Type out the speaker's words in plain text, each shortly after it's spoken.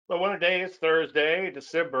Well, what day is Thursday,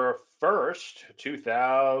 December 1st,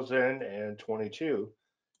 2022.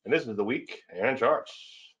 And this is the week and charts.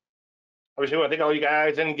 Obviously, I want to thank all you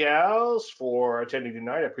guys and gals for attending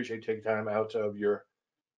tonight. I appreciate you taking time out of your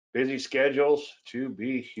busy schedules to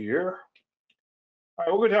be here. All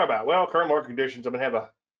right, what are we going to talk about? Well, current market conditions. I'm going to have a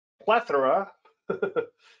plethora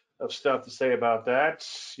of stuff to say about that.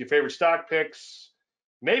 Your favorite stock picks,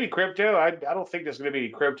 maybe crypto. I don't think there's going to be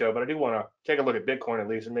crypto, but I do want to take a look at Bitcoin at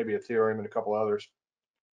least, and maybe Ethereum and a couple others.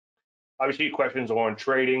 Obviously, questions on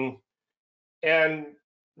trading. And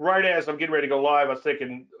right as I'm getting ready to go live, I was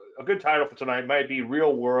thinking a good title for tonight might be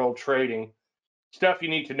Real World Trading. Stuff you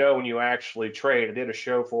need to know when you actually trade. I did a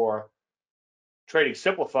show for Trading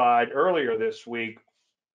Simplified earlier this week.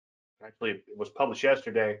 Actually, it was published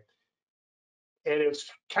yesterday. And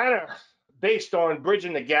it's kind of based on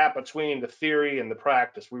bridging the gap between the theory and the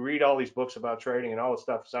practice. We read all these books about trading and all this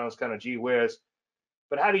stuff sounds kind of gee whiz,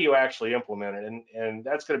 but how do you actually implement it? And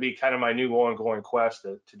that's going to be kind of my new ongoing quest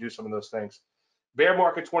to do some of those things. Bear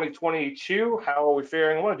market 2022, how are we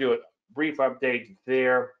faring? I want to do a brief update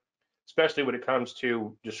there, especially when it comes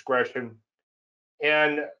to discretion.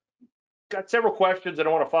 And got several questions, and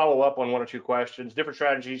I want to follow up on one or two questions. Different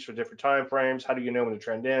strategies for different time frames. How do you know when the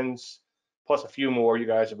trend ends? Plus a few more. You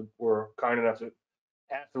guys were kind enough to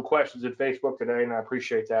ask some questions at Facebook today, and I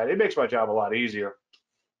appreciate that. It makes my job a lot easier,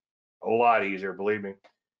 believe me.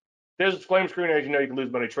 There's a disclaimer screen. As you know, you can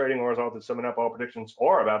lose money trading or result in summing up all predictions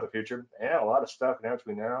or about the future. Yeah, a lot of stuff now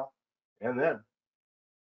between now and then.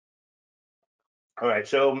 All right,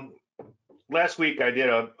 so last week I did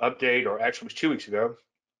an update, or actually it was 2 weeks ago.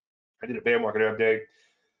 I did a bear market update.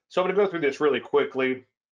 So I'm going to go through this really quickly.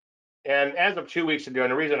 And as of 2 weeks ago,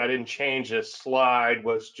 and the reason I didn't change this slide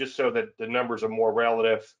was just so that the numbers are more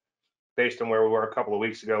relative based on where we were a couple of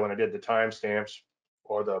weeks ago when I did the timestamps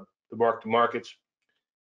or the mark to markets.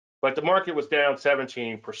 But the market was down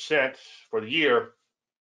 17% for the year.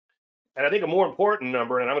 And I think a more important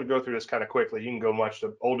number, and I'm going to go through this kind of quickly. You can go watch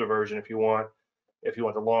the older version if you want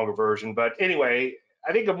the longer version. But anyway,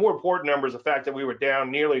 I think a more important number is the fact that we were down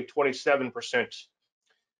nearly 27%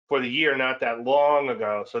 for the year not that long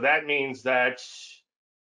ago. So that means that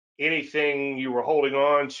anything you were holding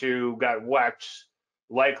on to got whacked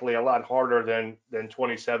likely a lot harder than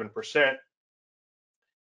 27%.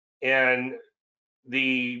 And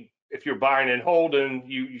if you're buying and holding,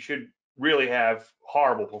 you should really have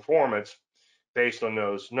horrible performance based on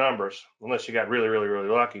those numbers, unless you got really, really, really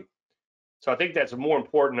lucky. So I think that's a more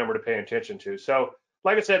important number to pay attention to. So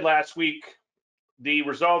like I said last week, the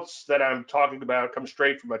results that I'm talking about come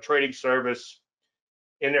straight from a trading service,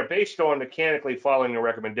 and they're based on mechanically following the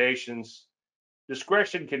recommendations.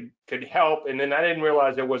 Discretion could help, and then I didn't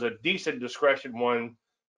realize there was a decent discretion one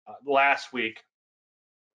last week,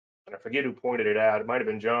 and I forget who pointed it out. It might have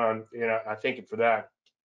been John, and I thank him for that.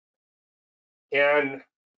 And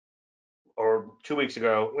or 2 weeks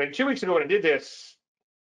ago, when I did this,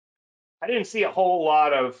 I didn't see a whole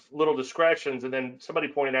lot of little discretions, and then somebody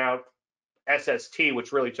pointed out SST,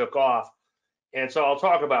 which really took off. And so I'll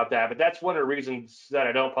talk about that, but that's one of the reasons that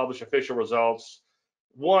I don't publish official results.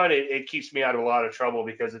 One, it keeps me out of a lot of trouble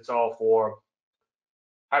because it's all for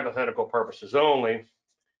hypothetical purposes only.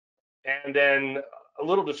 And then a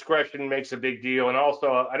little discretion makes a big deal. And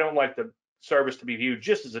also, I don't like the service to be viewed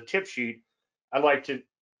just as a tip sheet. I like it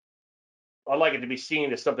to be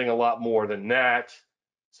seen as something a lot more than that.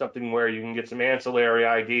 Something where you can get some ancillary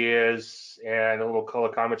ideas and a little color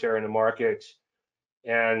commentary in the market,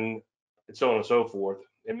 and so on and so forth,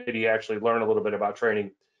 and maybe actually learn a little bit about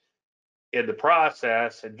trading in the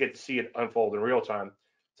process and get to see it unfold in real time.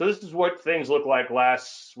 So this is what things look like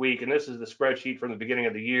last week, and this is the spreadsheet from the beginning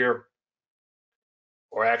of the year,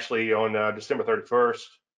 or actually on December 31st.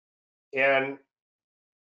 And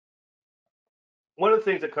one of the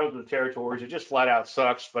things that comes with the territories, it just flat out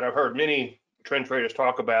sucks, but I've heard many trend traders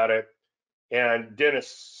talk about it, and Dennis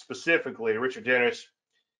specifically, Richard Dennis,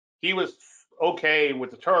 he was okay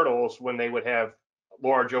with the turtles when they would have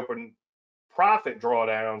large open profit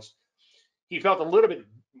drawdowns. He felt a little bit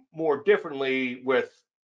more differently with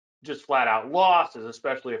just flat out losses,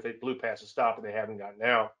 especially if they blew past a stop and they haven't gotten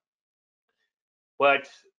out. But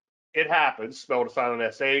it happens, spelled a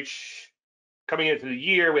silent SH. Coming into the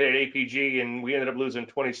year, we had APG and we ended up losing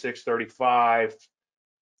 26.35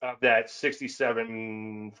 of that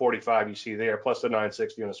 67.45 you see there, plus the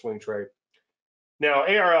 960 on a swing trade. Now,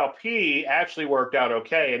 ARLP actually worked out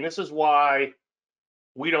okay, and this is why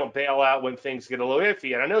we don't bail out when things get a little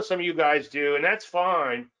iffy. And I know some of you guys do, and that's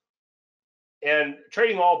fine. And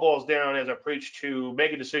trading all boils down, as I preach, to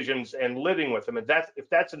making decisions and living with them. And if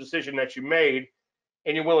that's a decision that you made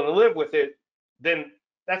and you're willing to live with it, then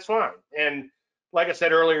that's fine. And like I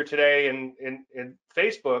said earlier today in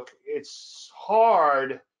Facebook, it's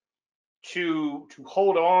hard to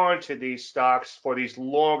hold on to these stocks for these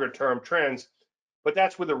longer term trends, but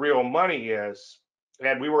that's where the real money is.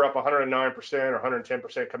 And we were up 109% or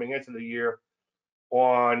 110% coming into the year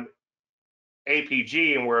on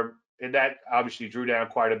APG, and that obviously drew down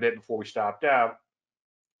quite a bit before we stopped out,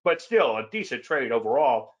 but still a decent trade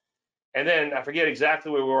overall. And then I forget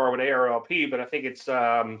exactly where we were with ARLP, but I think it's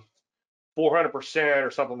 400%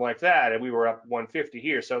 or something like that, and we were up 150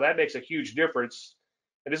 here. So that makes a huge difference.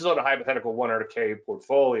 And this is on a hypothetical 100K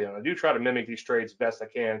portfolio. And I do try to mimic these trades best I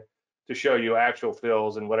can to show you actual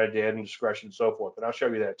fills and what I did and discretion and so forth. But I'll show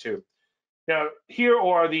you that too. Now, here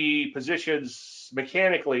are the positions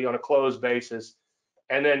mechanically on a closed basis.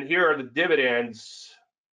 And then here are the dividends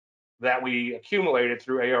that we accumulated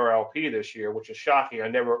through ARLP this year, which is shocking. I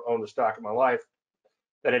never owned a stock in my life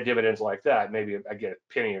that had dividends like that. Maybe I get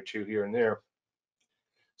a penny or two here and there.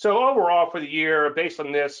 So overall for the year, based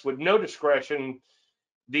on this, with no discretion,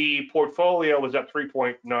 the portfolio was up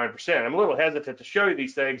 3.9%. I'm a little hesitant to show you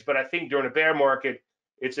these things, but I think during a bear market,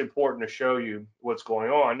 it's important to show you what's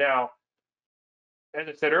going on. Now, as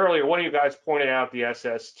I said earlier, one of you guys pointed out the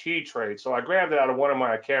SST trade. So I grabbed it out of one of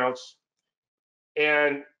my accounts,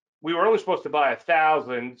 and we were only supposed to buy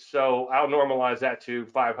 1,000, so I'll normalize that to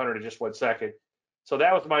 500 in just 1 second. So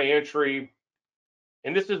that was my entry,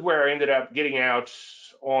 and this is where I ended up getting out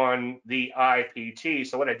on the IPT.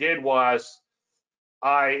 So what I did was,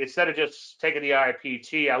 instead of just taking the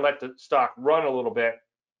IPT, I let the stock run a little bit,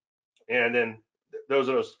 and then those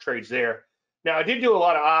are those trades there. Now, I did do a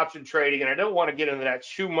lot of option trading, and I don't want to get into that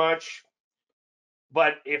too much,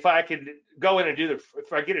 but if I could go in and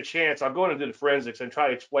if I get a chance, I'll go in and do the forensics and try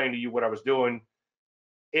to explain to you what I was doing.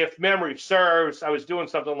 If memory serves, I was doing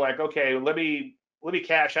something like, okay, let me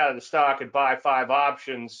cash out of the stock and buy 5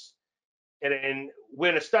 options. And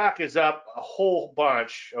when a stock is up a whole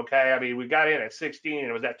bunch, okay, I mean, we got in at 16 and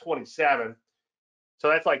it was at 27. So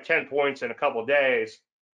that's like 10 points in a couple of days,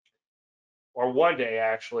 or 1 day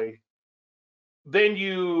actually. Then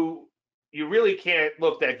you really can't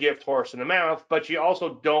look that gift horse in the mouth, but you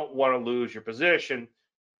also don't want to lose your position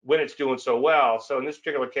when it's doing so well. So in this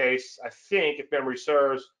particular case, I think if memory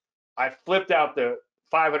serves, I flipped out the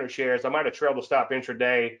 500 shares. I might have trailed the stop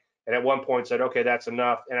intraday, and at one point said, okay, that's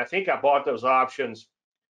enough. And I think I bought those options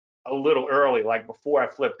a little early, like before I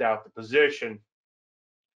flipped out the position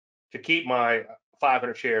to keep my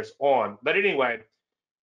 500 shares on. But anyway,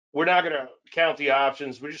 we're not going to count the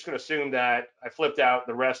options. We're just going to assume that I flipped out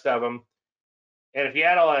the rest of them. And if you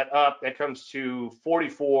add all that up, that comes to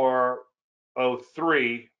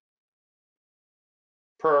 44.03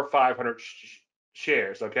 per 500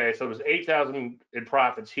 shares. Okay, so it was 8,000 in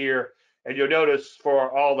profits here. And you'll notice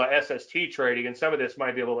for all the SST trading, and some of this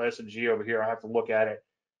might be a little S&G over here. I have to look at it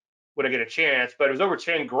when I get a chance, but it was over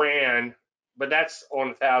 10 grand, but that's on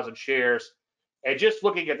 1,000 shares. And just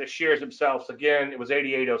looking at the shares themselves, again, it was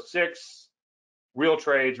 88.06, real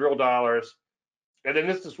trades, real dollars. And then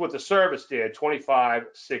this is what the service did,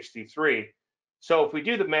 25.63. So if we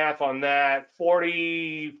do the math on that,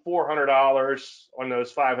 $4,400 on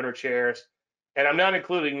those 500 shares, and I'm not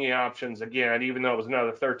including the options again, even though it was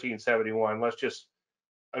another 13.71.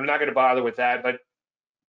 I'm not going to bother with that, but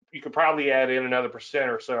you could probably add in another percent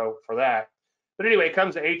or so for that. But anyway, it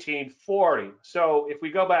comes to 1840. So if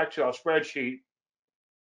we go back to our spreadsheet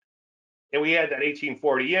and we add that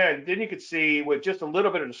 1840 in, then you could see with just a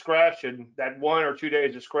little bit of discretion, that 1 or 2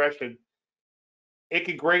 days discretion, it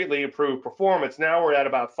could greatly improve performance. Now we're at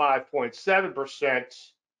about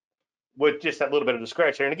 5.7% with just that little bit of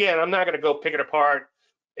discretion. And again, I'm not going to go pick it apart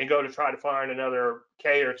and go to try to find another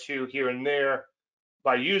K or 2 here and there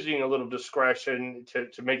by using a little discretion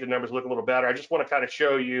to make the numbers look a little better. I just want to kind of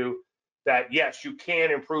show you that, yes, you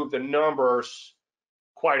can improve the numbers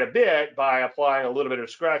quite a bit by applying a little bit of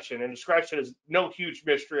discretion. And discretion is no huge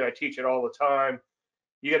mystery. I teach it all the time.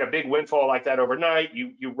 You get a big windfall like that overnight,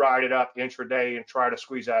 you ride it up intraday and try to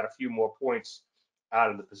squeeze out a few more points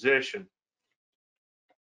out of the position.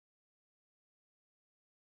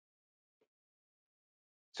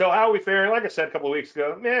 So how are we faring? Like I said a couple of weeks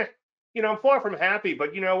ago, I'm far from happy,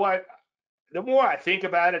 but you know what? The more I think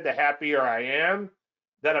about it, the happier I am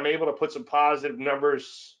that I'm able to put some positive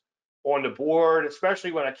numbers on the board,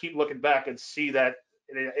 especially when I keep looking back and see that,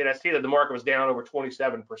 and I see that the market was down over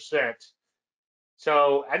 27%.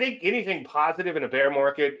 So I think anything positive in a bear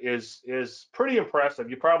market is pretty impressive.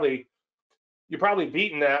 You're probably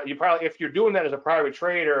beating that. If you're doing that as a private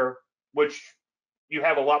trader, which you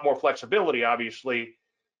have a lot more flexibility, obviously,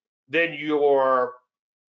 then you're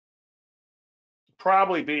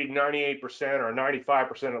probably beat 98% or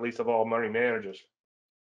 95% at least of all money managers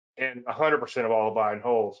and 100% of all the buy and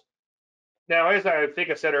holds. Now, as I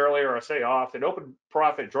think I said earlier, I say often, open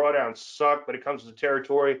profit drawdowns suck, but it comes with the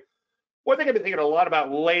territory. One thing I've been thinking a lot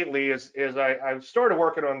about lately is I've started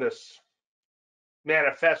working on this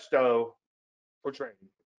manifesto for trading.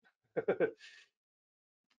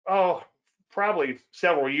 Oh, probably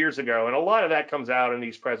several years ago, and a lot of that comes out in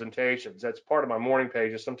these presentations. That's part of my morning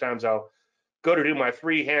pages. Sometimes I'll go to do my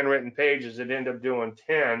 3 handwritten pages and end up doing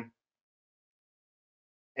 10,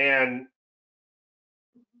 and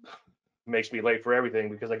makes me late for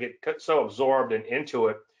everything because I get so absorbed and into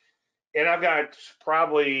it. And I've got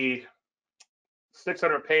probably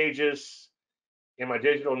 600 pages in my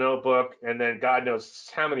digital notebook, and then God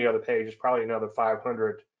knows how many other pages, probably another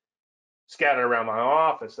 500 scattered around my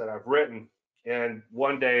office that I've written. And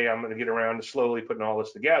one day I'm going to get around to slowly putting all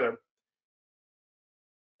this together.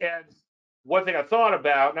 And one thing I thought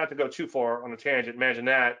about, not to go too far on a tangent, imagine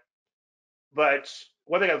that, but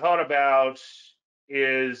one thing I thought about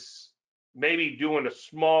is maybe doing a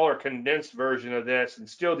smaller condensed version of this and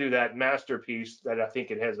still do that masterpiece that I think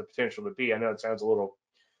it has the potential to be. I know it sounds a little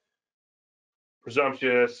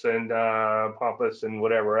presumptuous and pompous and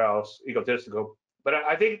whatever else, egotistical, but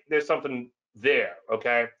I think there's something there,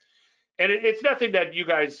 okay? And it's nothing that you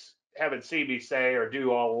guys haven't seen me say or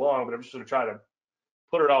do all along, but I'm just going to try to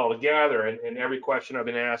put it all together and every question I've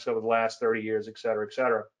been asked over the last 30 years, et cetera, et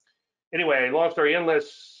cetera. Anyway, long story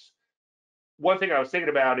endless, one thing I was thinking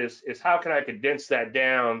about is how can I condense that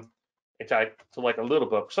down into like a little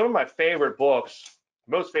book. Some of my favorite books,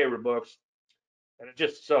 most favorite books, and it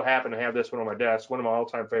just so happened to have this one on my desk. One of my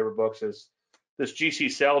all-time favorite books is this G.C.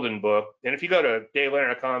 Selden book. And if you go to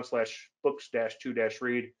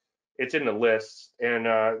davelandry.com/books-2-read, it's in the list. And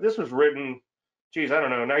this was written, geez, I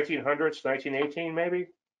don't know, 1900s, 1918 maybe.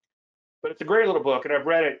 But it's a great little book, and I've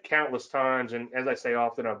read it countless times. And as I say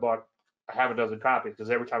often, I've bought a half a dozen copies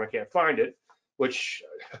because every time I can't find it, which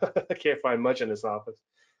I can't find much in this office,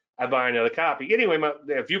 I buy another copy. Anyway, my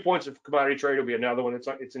Viewpoints of Commodity Trade will be another one.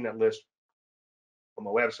 It's in that list on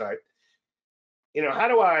my website. You know, how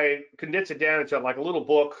do I condense it down into like a little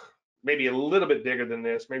book, maybe a little bit bigger than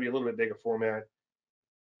this, maybe a little bit bigger format,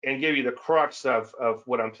 and give you the crux of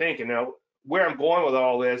what I'm thinking. Now, where I'm going with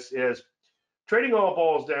all this is trading all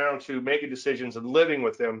boils down to making decisions and living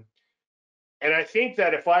with them. And I think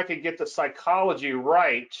that if I could get the psychology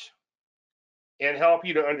right and help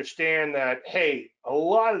you to understand that, hey, a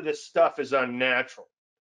lot of this stuff is unnatural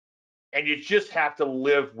and you just have to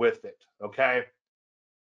live with it, okay?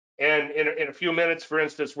 And in a few minutes, for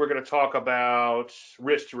instance, we're going to talk about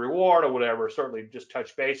risk to reward or whatever, certainly just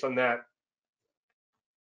touch base on that.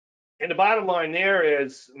 And the bottom line there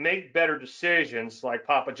is make better decisions like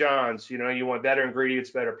Papa John's. You know, you want better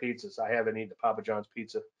ingredients, better pizzas. I haven't eaten a Papa John's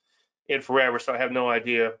pizza in forever, so I have no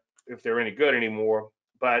idea if they're any good anymore.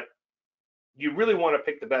 But you really want to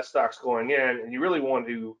pick the best stocks going in, and you really want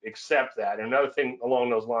to accept that. And another thing along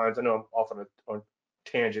those lines, I know I'm off on a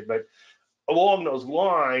tangent, but along those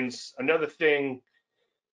lines, another thing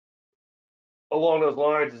along those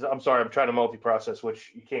lines is, I'm sorry, I'm trying to multi-process,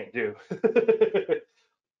 which you can't do.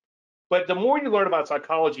 But the more you learn about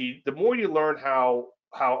psychology, the more you learn how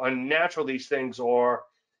unnatural these things are,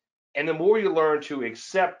 and the more you learn to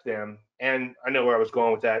accept them. And I know where I was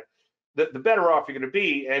going with that. The better off you're going to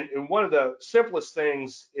be. And one of the simplest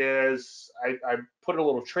things is I put a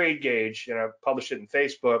little trade gauge and I published it in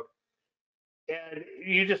Facebook. And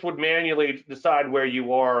you just would manually decide where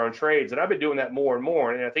you are on trades. And I've been doing that more and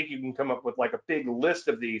more. And I think you can come up with like a big list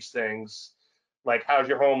of these things, like how's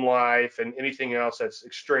your home life and anything else that's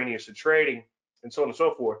extraneous to trading and so on and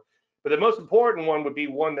so forth. But the most important one would be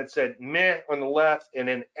one that said meh on the left and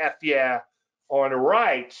then F yeah on the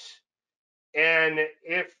right. And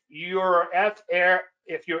if your F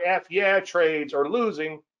yeah trades are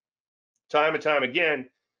losing time and time again,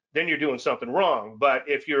 then you're doing something wrong. But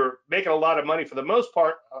if you're making a lot of money for the most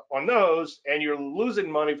part on those, and you're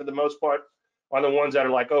losing money for the most part on the ones that are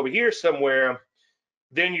like over here somewhere,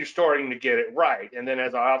 then you're starting to get it right. And then,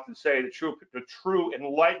 as I often say, the true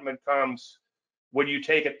enlightenment comes when you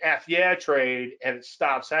take an F yeah trade and it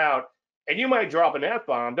stops out. And you might drop an F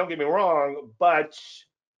bomb, don't get me wrong, but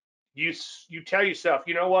you tell yourself,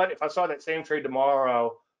 you know what? If I saw that same trade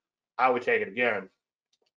tomorrow, I would take it again.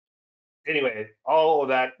 Anyway, all of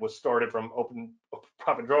that was started from open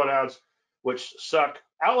profit drawdowns, which suck.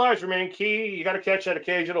 Outliers remain key. You got to catch that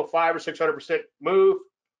occasional 500 or 600% move.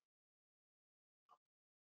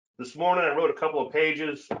 This morning, I wrote a couple of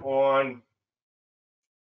pages on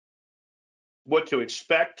what to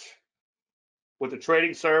expect with the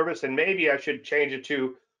trading service, and maybe I should change it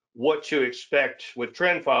to what to expect with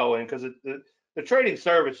trend following, because the trading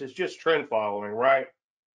service is just trend following, right?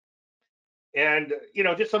 And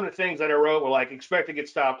just some of the things that I wrote were like, expect to get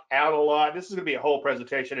stopped out a lot. This is going to be a whole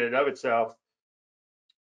presentation in and of itself.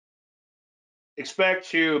 Expect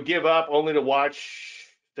to give up only to watch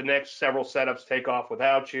the next several setups take off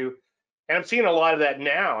without you. And I'm seeing a lot of that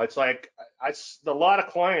now. It's like a lot of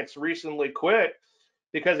clients recently quit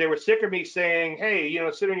because they were sick of me saying, hey,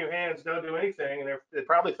 sit on your hands, don't do anything. And they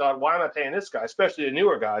probably thought, why am I paying this guy? Especially the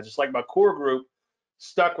newer guys. It's like my core group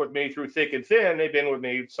stuck with me through thick and thin. They've been with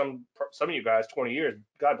me, some of you guys, 20 years.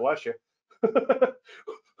 God bless you.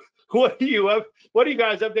 What do you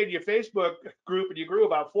guys updated your Facebook group and you grew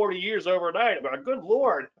about 40 years overnight? I'm like, good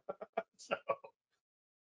Lord. So,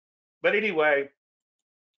 but anyway,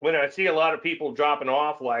 when I see a lot of people dropping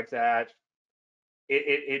off like that,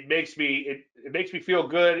 it makes me feel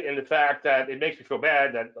good in the fact that it makes me feel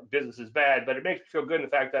bad that business is bad, but it makes me feel good in the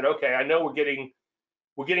fact that, okay, I know we're getting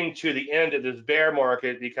to the end of this bear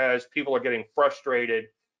market because people are getting frustrated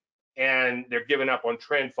and they're giving up on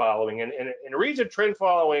trend following. And the reason trend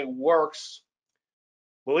following works,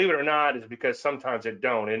 believe it or not, is because sometimes it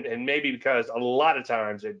don't, and maybe because a lot of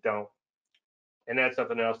times it don't. And that's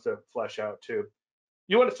something else to flesh out too.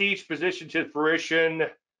 You want to see each position to fruition.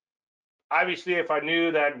 Obviously, if I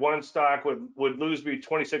knew that one stock would lose me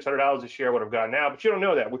 $2,600 a share, I would have gotten out. But you don't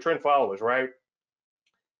know that. We're trend followers, right?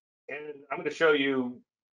 And I'm going to show you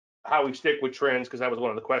how we stick with trends, because that was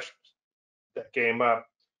one of the questions that came up.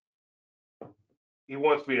 He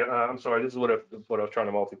wants me to. I'm sorry. This is what I was trying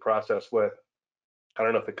to multi-process with. I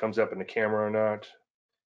don't know if it comes up in the camera or not.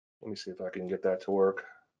 Let me see if I can get that to work.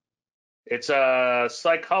 It's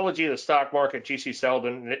Psychology of the Stock Market, GC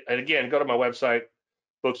Selden. And again, go to my website,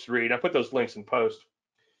 books to read. I put those links in post.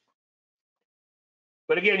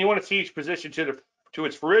 But again, you want to see each position to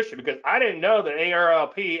its fruition, because I didn't know that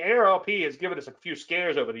ARLP has given us a few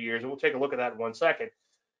scares over the years, and we'll take a look at that in 1 second.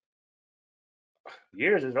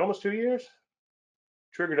 Years? Is it almost 2 years?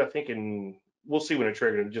 Triggered, I think, we'll see when it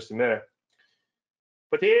triggered in just a minute.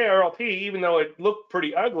 But the ARLP, even though it looked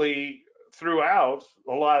pretty ugly throughout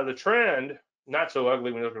a lot of the trend, not so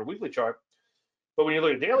ugly when you look at a weekly chart, but when you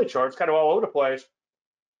look at daily charts, kind of all over the place.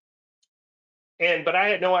 But I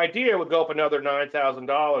had no idea it would go up another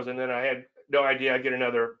 $9,000, and then I had no idea I'd get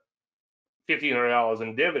another $1,500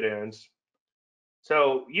 in dividends.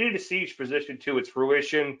 So you need to see each position to its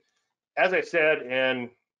fruition. As I said in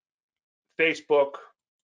Facebook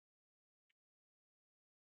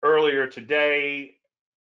earlier today,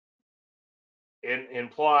 it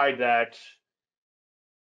implied that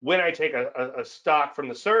when I take a stock from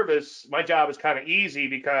the service, my job is kind of easy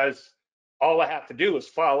because all I have to do is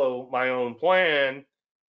follow my own plan.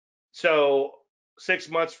 So 6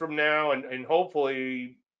 months from now, and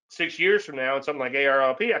hopefully 6 years from now, and something like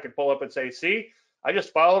ARLP, I could pull up and say, see, I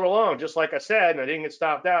just followed along, just like I said, and I didn't get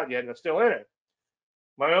stopped out yet, and I'm still in it.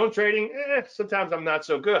 My own trading, sometimes I'm not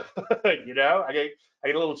so good. I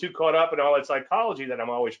get a little too caught up in all that psychology that I'm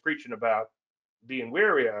always preaching about being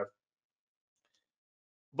wary of.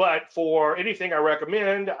 But for anything I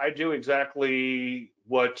recommend, I do exactly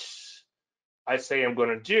what I say I'm going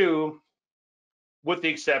to do, with the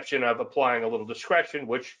exception of applying a little discretion,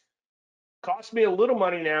 which costs me a little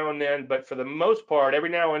money now and then. But for the most part, every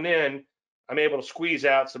now and then, I'm able to squeeze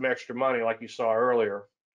out some extra money, like you saw earlier.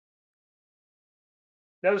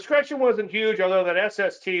 Now, discretion wasn't huge, although that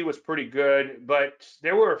SST was pretty good, but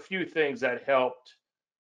there were a few things that helped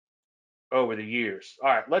over the years. All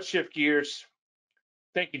right, let's shift gears.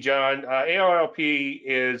 Thank you, John. ARLP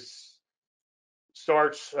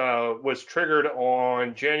was triggered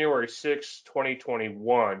on January 6,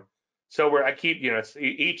 2021. So I keep,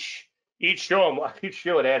 each show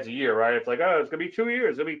it adds a year, right? It's like, oh, it's gonna be 2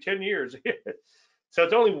 years, it'll be 10 years. So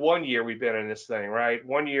it's only 1 year we've been in this thing, right?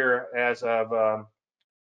 1 year as of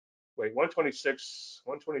 126,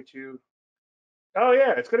 122. Oh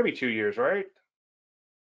yeah, it's gonna be 2 years, right?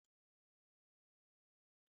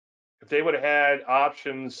 If they would have had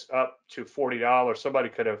options up to $40, somebody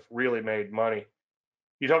could have really made money.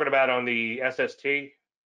 You talking about on the SST?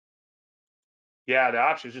 Yeah, the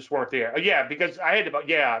options just weren't there. Yeah, because I had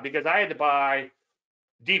to buy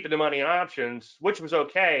deep in the money options, which was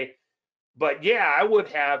okay. But yeah,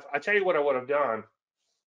 I tell you what I would have done.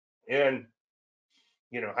 And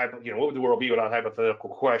what would the world be without hypothetical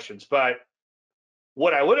questions? But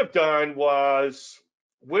what I would have done was,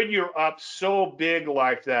 when you're up so big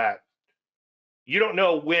like that, you don't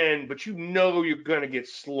know when, but you're going to get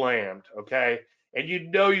slammed, okay? And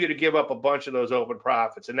you're going to give up a bunch of those open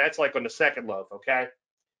profits. And that's like on the second loaf, okay?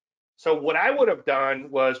 So what I would have done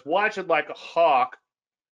was watch it like a hawk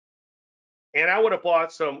and I would have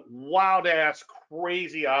bought some wild ass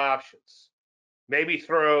crazy options. Maybe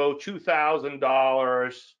throw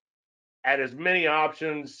 $2,000 at as many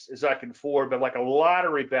options as I can afford, but like a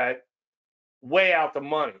lottery bet, way out the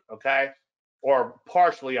money, okay? Or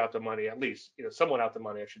partially out the money, at least, somewhat out the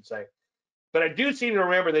money, I should say. But I do seem to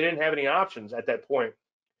remember they didn't have any options at that point.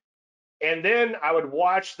 And then I would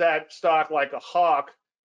watch that stock like a hawk.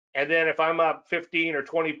 And then if I'm up 15 or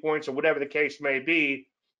 20 points or whatever the case may be,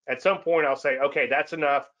 at some point I'll say, okay, that's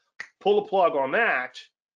enough. Pull the plug on that,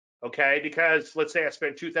 okay? Because let's say I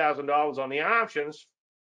spent $2,000 on the options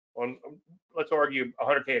on, let's argue, a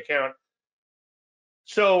 100K account.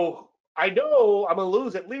 So I know I'm going to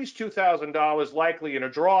lose at least $2,000 likely in a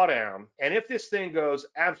drawdown. And if this thing goes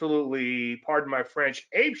absolutely, pardon my French,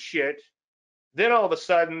 ape shit, then all of a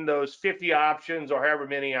sudden those 50 options or however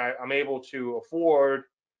many I'm able to afford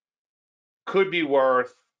could be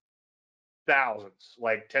worth thousands,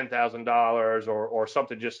 like $10,000 or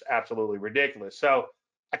something just absolutely ridiculous. So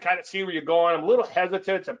I kind of see where you're going. I'm a little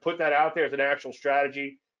hesitant to put that out there as an actual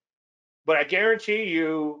strategy, but I guarantee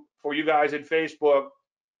you, for you guys in Facebook,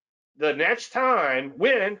 the next time,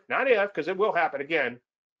 when, not if, because it will happen again,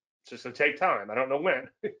 it's just gonna take time. I don't know when.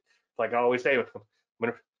 Like I always say,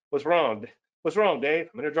 what's wrong? What's wrong, Dave?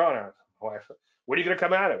 I'm in a drawdown. When are you gonna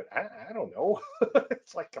come out of it? I don't know.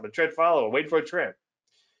 It's like I'm a trend follower, waiting for a trend.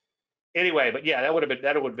 Anyway, but yeah, that would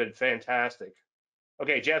have been fantastic.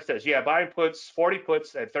 Okay, Jeff says, yeah, buying puts, 40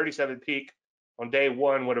 puts at 37 peak on day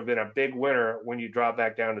one would have been a big winner when you drop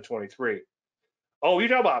back down to 23. Oh, you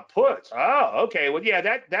talk about puts. Oh, okay. Well, yeah,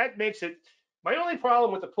 that makes it. My only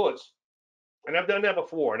problem with the puts, and I've done that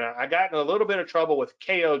before, and I got in a little bit of trouble with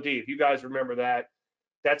KOD. If you guys remember that,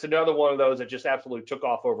 that's another one of those that just absolutely took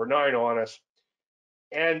off overnight on us.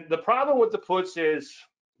 And the problem with the puts is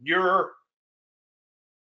you're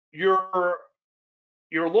you're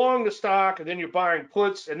you're long the stock, and then you're buying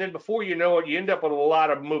puts, and then before you know it, you end up with a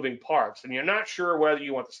lot of moving parts, and you're not sure whether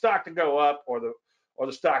you want the stock to go up or the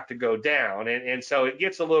stock to go down, and so it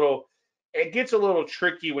gets a little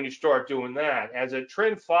tricky when you start doing that. As a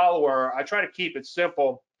trend follower, I try to keep it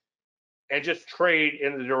simple and just trade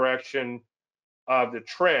in the direction of the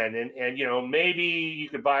trend, and maybe you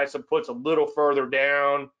could buy some puts a little further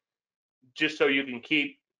down just so you can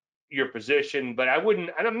keep your position, but I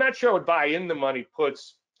wouldn't, and I'm not sure I would buy in the money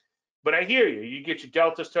puts. But I hear you. You get your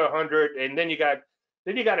deltas to 100, and then you got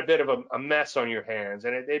a bit of a mess on your hands,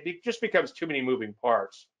 and it just becomes too many moving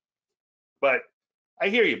parts. But I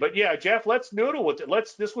hear you. But yeah, Jeff, let's noodle with it.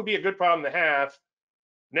 This would be a good problem to have.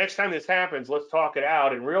 Next time this happens, let's talk it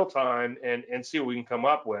out in real time and see what we can come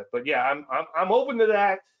up with. But yeah, I'm open to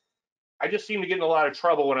that. I just seem to get in a lot of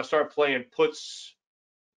trouble when I start playing puts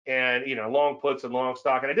and long puts and long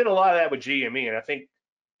stock. And I did a lot of that with GME, and I think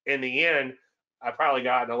in the end, I probably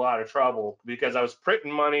got in a lot of trouble because I was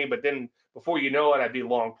printing money, but then before you know it, I'd be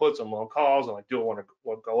long puts and long calls. I'm like, do I want to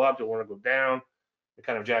go up? Do I want to go down? The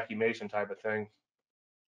kind of Jackie Mason type of thing.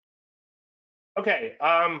 Okay.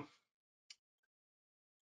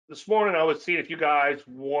 This morning I was seeing if you guys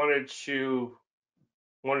wanted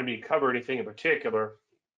me to cover anything in particular.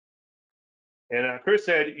 And Chris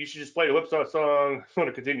said you should just play the Whipsaw song. I want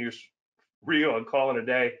to continue your reel and call it a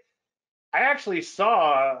day. I actually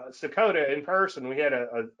saw Sakota in person. We had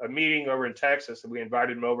a meeting over in Texas, and we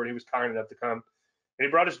invited him over, and he was kind enough to come. And he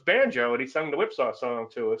brought his banjo, and he sung the Whipsaw song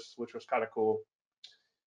to us, which was kind of cool.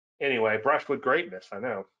 Anyway, brushed with greatness, I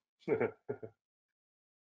know.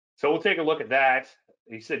 So we'll take a look at that.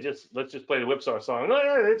 He said, let's just play the Whipsaw song. No,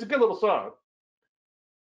 it's a good little song.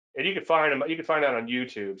 And you can find him. You can find that on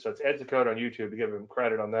YouTube. So it's Ed Sakota on YouTube to give him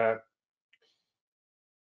credit on that.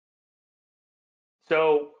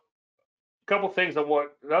 So a couple things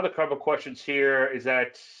another couple questions here is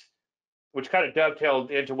that, which kind of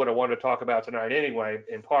dovetailed into what I wanted to talk about tonight anyway,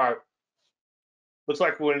 in part. Looks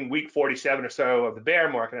like we're in week 47 or so of the bear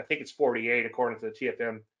market. I think it's 48 according to the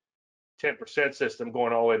TFM 10% system,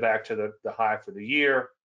 going all the way back to the high for the year.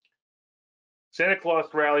 Santa Claus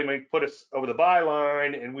rally may put us over the buy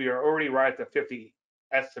line, and we are already right at the 50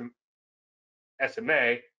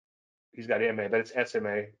 SMA. He's got MA, but it's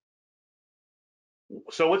SMA.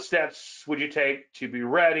 So what steps would you take to be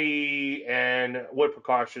ready, and what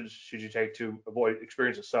precautions should you take to avoid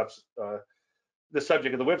experiencing the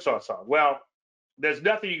subject of the whipsaw song? Well, there's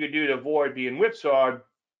nothing you can do to avoid being whipsawed,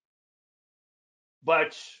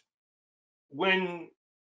 but when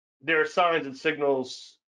there are signs and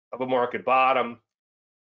signals of a market bottom,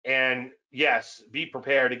 and yes, be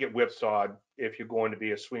prepared to get whipsawed if you're going to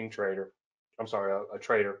be a swing trader. I'm sorry, a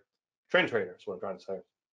trader, trend trader is what I'm trying to say.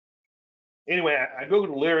 Anyway, I googled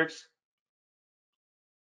the lyrics,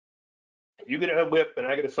 You get a whip and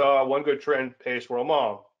I get a saw. One good trend pays for them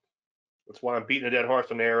all. That's why I'm beating a dead horse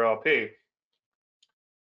on the ARLP.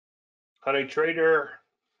 Honey Trader,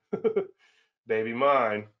 baby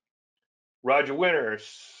mine. Roger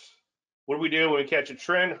Winters. What do we do when we catch a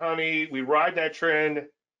trend, honey? We ride that trend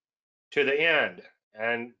to the end.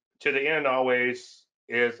 And to the end always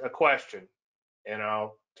is a question. And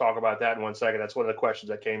I'll talk about that in 1 second. That's one of the questions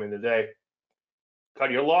that came in today.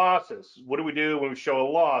 Cut your losses. What do we do when we show a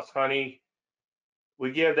loss, honey?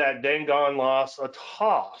 We give that dang gone loss a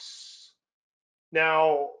toss.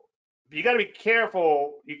 Now, you got to be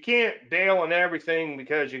careful. You can't bail on everything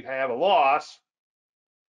because you have a loss.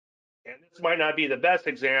 And this might not be the best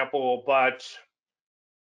example, but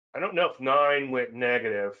I don't know if 9 went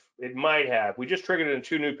negative. It might have. We just triggered it in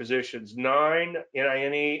 2 new positions, 9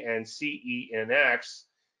 NINE and CENX.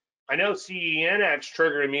 I know CENX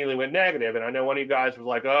triggered immediately went negative, and I know one of you guys was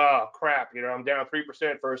like, oh, crap, I'm down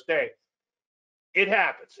 3% first day. It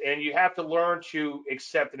happens, and you have to learn to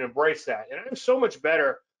accept and embrace that. And I'm so much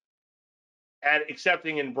better at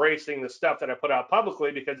accepting and embracing the stuff that I put out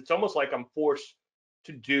publicly because it's almost like I'm forced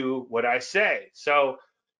to do what I say. So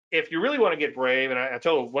if you really want to get brave, and I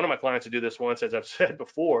told one of my clients to do this once, as I've said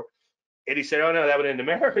before, and he said, oh, no, that would end the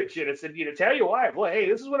marriage. And I said, tell your wife, well, hey,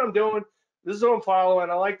 this is what I'm doing. This is what I'm following.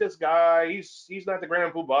 I like this guy. He's not the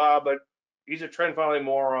grand poobah, but he's a trend following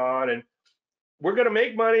moron. And we're going to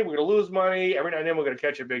make money. We're going to lose money. Every now and then we're going to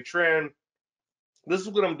catch a big trend. This is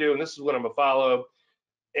what I'm doing. This is what I'm going to follow.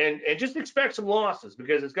 And just expect some losses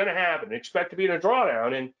because it's going to happen. Expect to be in a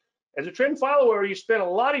drawdown. And as a trend follower, you spend a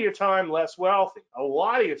lot of your time less wealthy. A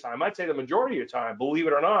lot of your time, I'd say the majority of your time, believe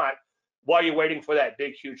it or not, while you're waiting for that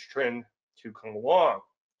big, huge trend to come along.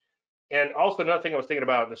 And also another thing I was thinking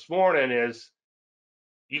about this morning is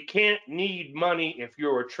you can't need money if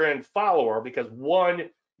you're a trend follower because one,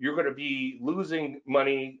 you're going to be losing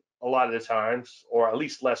money a lot of the times, or at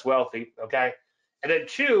least less wealthy, okay? And then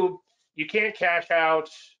two, you can't cash out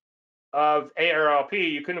of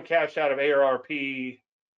ARLP. You couldn't have cashed out of ARLP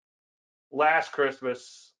last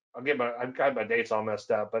Christmas. I've got my dates all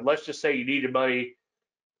messed up, but let's just say you needed money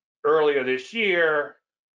earlier this year,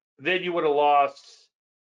 then you would have lost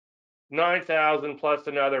 $9,000 plus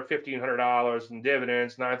another $1,500 in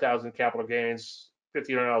dividends, $9,000 capital gains,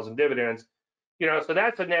 $1,500 in dividends. So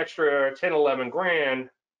that's an extra 10, 11 grand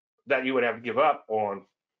that you would have to give up on.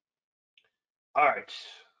 All right,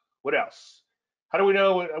 what else? How do we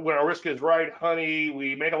know when our risk is right, honey?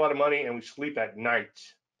 We make a lot of money and we sleep at night.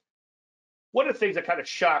 One of the things that kind of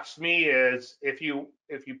shocks me is if you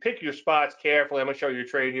pick your spots carefully. I'm going to show you a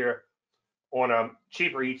trade here on a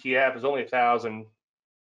cheaper ETF. It's only 1,000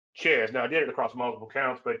 shares. Now I did it across multiple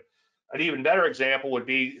accounts, but an even better example would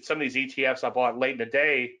be some of these ETFs I bought late in the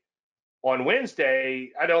day on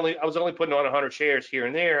Wednesday. I was only putting on 100 shares here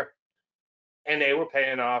and there, and they were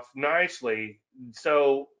paying off nicely.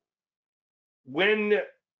 So when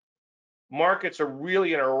markets are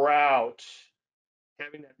really in a rout,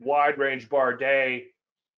 having that wide range bar day,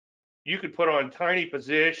 you could put on tiny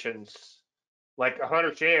positions like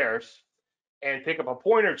 100 shares and pick up a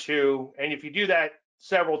point or two. And if you do that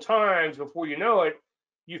several times, before you know it,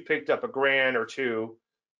 you've picked up a grand or two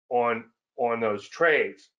on those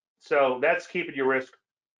trades. So that's keeping your risk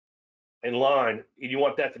in line. You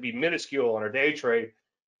want that to be minuscule on a day trade.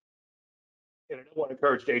 And I don't want to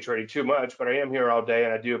encourage day trading too much, but I am here all day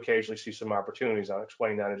and I do occasionally see some opportunities. I'll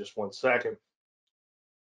explain that in just 1 second.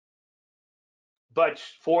 But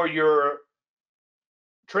for your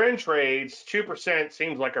trend trades, 2%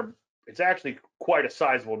 seems like it's actually quite a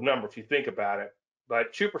sizable number if you think about it.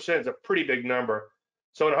 But 2% is a pretty big number.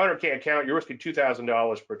 So in a 100K account, you're risking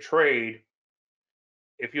 $2,000 per trade.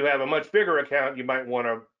 If you have a much bigger account, you might want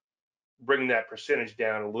to bring that percentage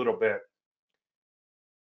down a little bit.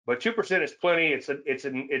 But 2% is plenty.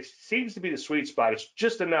 It seems to be the sweet spot. It's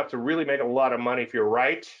just enough to really make a lot of money if you're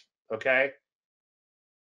right, okay?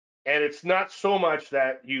 And it's not so much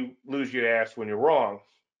that you lose your ass when you're wrong.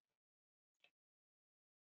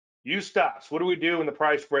 Use stops. What do we do when the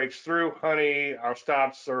price breaks through? Honey, our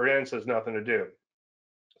stops are in, so there's nothing to do.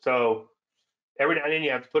 So every now and then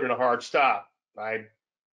you have to put in a hard stop.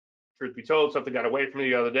 Truth be told, something got away from me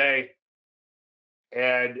the other day,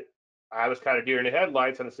 and I was kind of deer in the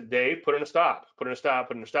headlights, and I said, Dave, put in a stop, put in a stop,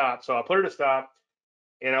 put in a stop. So I put in a stop,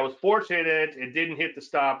 and I was fortunate it didn't hit the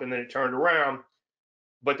stop, and then it turned around.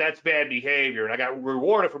 But that's bad behavior, and I got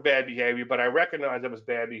rewarded for bad behavior, but I recognize it was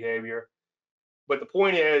bad behavior. But the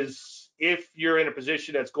point is, if you're in a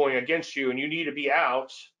position that's going against you and you need to be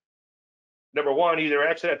out, number one, either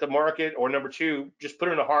exit at the market, or number two, just put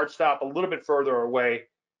in a hard stop a little bit further away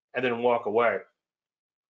and then walk away.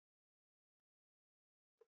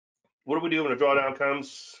 What do we do when a drawdown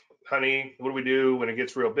comes, honey? What do we do when it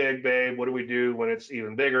gets real big, babe? What do we do when it's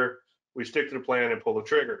even bigger? We stick to the plan and pull the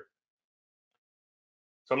trigger.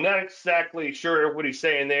 So I'm not exactly sure what he's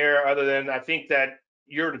saying there, other than I think that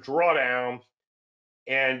you're to drawdown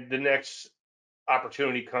and the next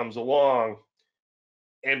opportunity comes along.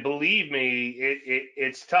 And believe me,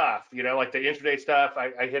 it's tough. You know, like the intraday stuff,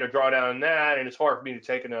 I hit a drawdown on that, and it's hard for me to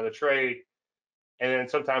take another trade. And then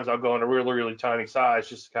sometimes I'll go in a really, really tiny size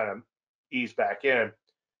just to kind of ease back in.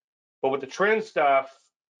 But with the trend stuff,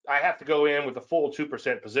 I have to go in with a full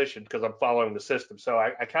 2% position because I'm following the system. So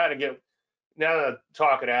I kind of get, now that I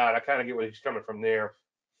talk it out, I kind of get where he's coming from there.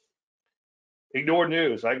 Ignore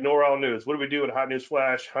news. I ignore all news. What do we do with a hot news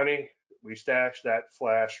flash? Honey, we stash that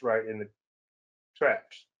flash right in the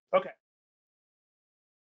trash. Okay.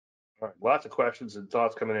 All right. Lots of questions and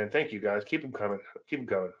thoughts coming in. Thank you, guys. Keep them coming. Keep them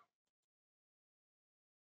coming.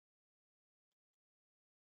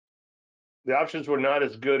 The options were not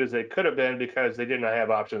as good as they could have been because they did not have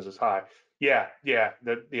options as high. Yeah,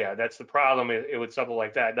 that's the problem. It was something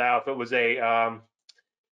like that. Now, if it was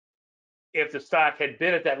if the stock had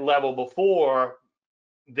been at that level before,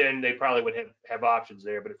 then they probably would have options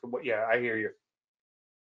there. But yeah, I hear you.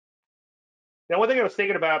 Now, one thing I was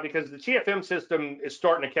thinking about, because the TFM system is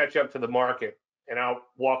starting to catch up to the market, and I'll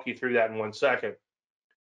walk you through that in 1 second.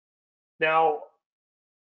 Now,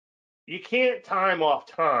 you can't time off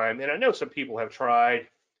time, and I know some people have tried.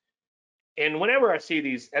 And whenever I see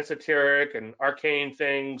these esoteric and arcane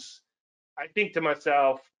things, I think to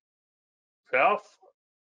myself,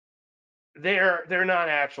 they're not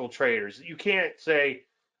actual traders. You can't say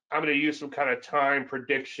I'm going to use some kind of time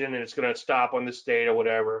prediction and it's going to stop on this date or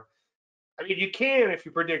whatever. I mean, you can if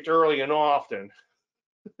you predict early and often,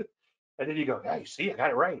 and then you go, yeah, you see, I got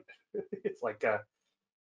it right. It's like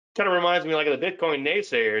kind of reminds me like of the Bitcoin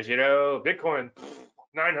naysayers. You know, Bitcoin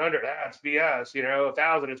 900, it's BS. You know,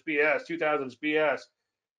 1,000, it's BS. 2,000, it's BS.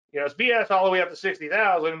 You know, it's BS all the way up to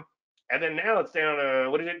 60,000, and then now it's down to,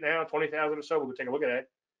 what is it now, 20,000 or so. We'll take a look at it.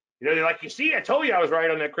 You know, they're like, you see, I told you I was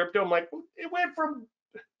right on that crypto. I'm like, it went from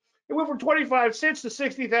 25 cents to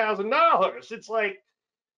 $60,000. It's like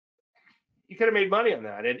you could have made money on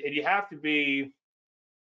that, and you have to be,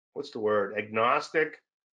 what's the word, agnostic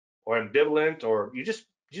or ambivalent, or you just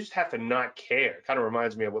have to not care. It kind of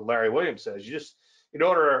reminds me of what Larry Williams says. You just, in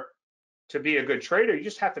order to be a good trader, you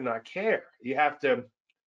just have to not care. You have to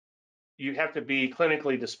be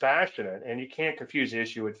clinically dispassionate, and you can't confuse the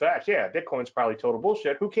issue with facts. Yeah, Bitcoin's probably total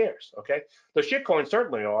bullshit. Who cares? Okay, the shit coins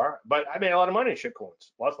certainly are, but I made a lot of money in shit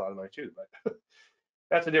coins. Lost a lot of money too, but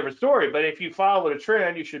that's a different story. But if you follow the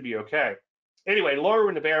trend, you should be okay. Anyway, lower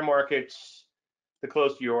in the bear markets, the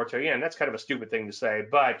closer you are to, again, that's kind of a stupid thing to say,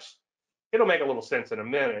 but it'll make a little sense in a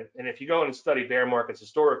minute. And if you go and study bear markets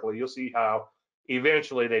historically, you'll see how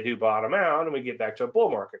eventually they do bottom out and we get back to a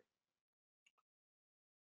bull market.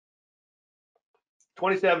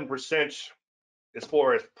 27% as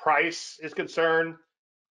far as price is concerned,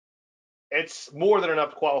 it's more than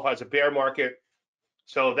enough to qualify as a bear market.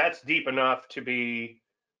 So that's deep enough to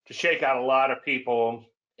shake out a lot of people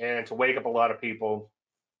and to wake up a lot of people.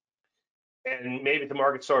 And maybe if the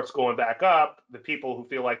market starts going back up, the people who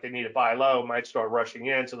feel like they need to buy low might start rushing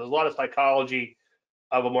in. So there's a lot of psychology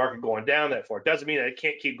of a market going down that far. It doesn't mean that it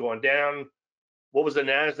can't keep going down. What was the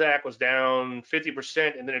NASDAQ was down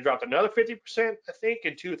 50%, and then it dropped another 50%, I think,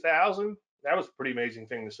 in 2000. That was a pretty amazing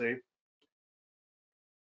thing to see.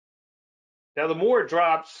 Now, the more it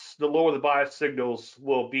drops, the lower the bias signals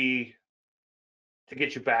will be to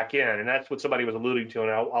get you back in, and that's what somebody was alluding to, and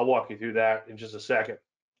I'll walk you through that in just a second.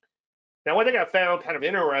 Now, one thing I found kind of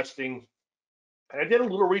interesting, and I did a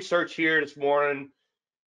little research here this morning,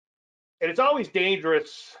 and it's always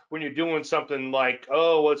dangerous when you're doing something like,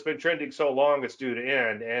 oh, well, it's been trending so long, it's due to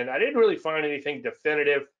end. And I didn't really find anything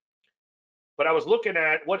definitive, but I was looking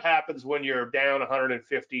at what happens when you're down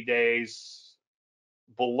 150 days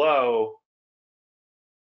below,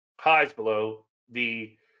 highs below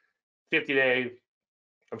the 50-day,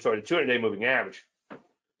 I'm sorry, the 200-day moving average.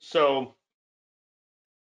 So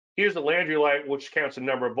here's the Landry light, which counts the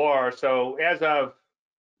number of bars. So as of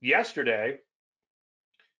yesterday,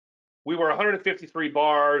 we were 153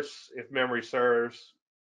 bars, if memory serves,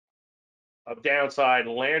 of downside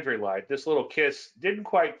Landry light. This little kiss didn't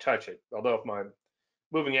quite touch it, although if my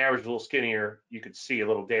moving average is a little skinnier, you could see a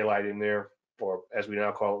little daylight in there, or as we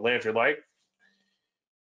now call it, Landry light.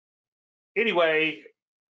 Anyway,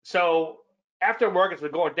 so after markets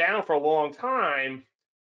been going down for a long time,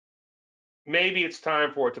 maybe it's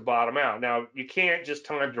time for it to bottom out. Now, you can't just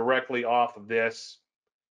time directly off of this.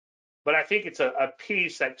 but I think it's a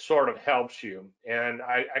piece that sort of helps you. And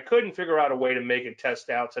I couldn't figure out a way to make it test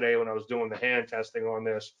out today when I was doing the hand testing on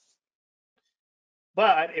this.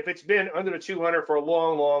 But if it's been under the 200 for a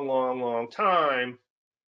long, long, long, long time,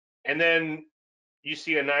 and then you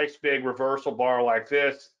see a nice big reversal bar like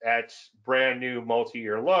this at brand new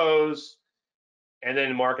multi-year lows, and then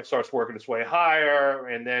the market starts working its way higher,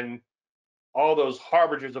 and then all those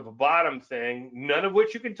harbingers of a bottom thing, none of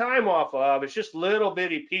which you can time off of. It's just little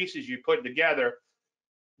bitty pieces you put together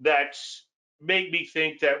that make me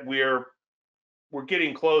think that we're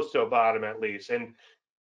getting close to a bottom at least. And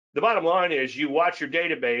the bottom line is you watch your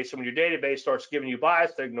database, and when your database starts giving you buy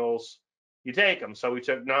signals, you take them. So we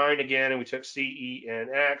took 9 again, and we took CE and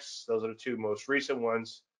X. Those are the two most recent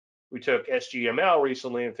ones. We took SGML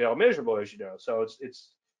recently and failed miserable, as you know. So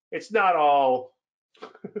it's not all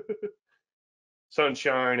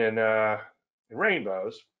sunshine and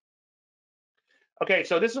rainbows. Okay,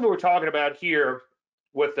 so this is what we're talking about here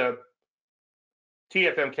with the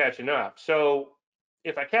TFM catching up. So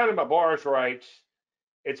if I counted my bars right,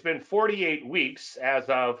 it's been 48 weeks as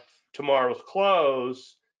of tomorrow's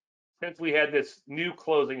close since we had this new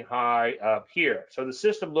closing high up here. So the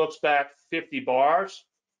system looks back 50 bars,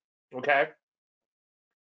 okay?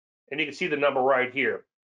 And you can see the number right here,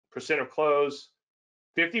 percent of close,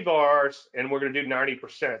 50 bars, and we're going to do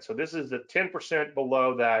 90%. So this is the 10%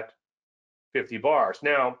 below that 50 bars.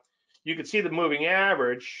 Now, you can see the moving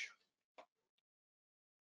average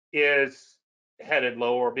is headed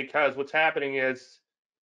lower because what's happening is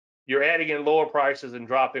you're adding in lower prices and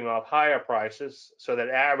dropping off higher prices. So that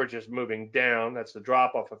average is moving down. That's the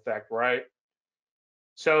drop-off effect, right?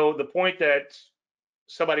 So the point that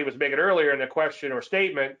somebody was making earlier in the question or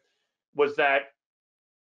statement was that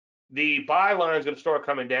the buy line is going to start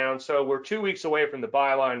coming down. So we're 2 weeks away from the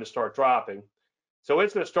buy line to start dropping. So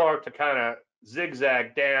it's going to start to kind of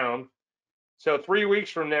zigzag down. So 3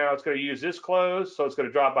 weeks from now, it's going to use this close. So it's going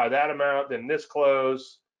to drop by that amount, then this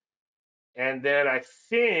close. And then I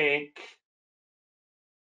think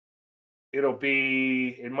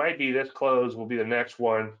it might be this close will be the next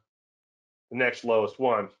one, the next lowest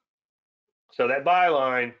one. So that buy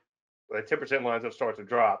line, the 10% lines will start to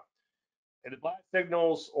drop. And the buy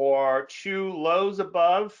signals are two lows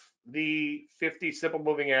above the 50 simple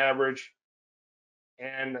moving average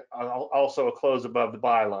and also a close above the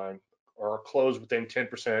buy line or a close within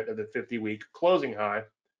 10% of the 50-week closing high.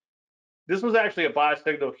 This was actually a buy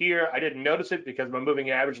signal here. I didn't notice it because my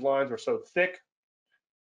moving average lines were so thick.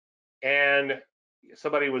 And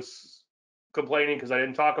somebody was complaining because I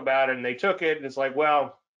didn't talk about it, and they took it, and it's like,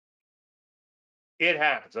 well, it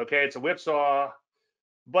happens, okay? It's a whipsaw.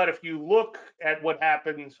 But if you look at what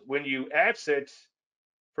happens when you exit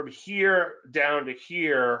from here down to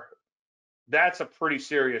here, that's a pretty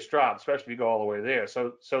serious drop, especially if you go all the way there.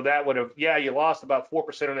 So that would have, yeah, you lost about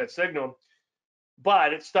 4% on that signal,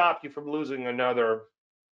 but it stopped you from losing another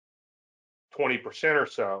 20% or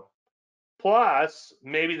so. Plus,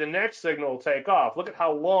 maybe the next signal will take off. Look at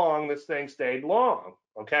how long this thing stayed long,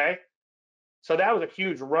 okay? So that was a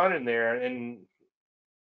huge run in there, and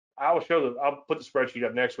I'll put the spreadsheet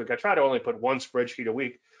up next week. I try to only put one spreadsheet a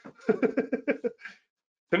week.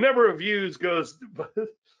 The number of views goes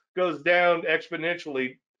down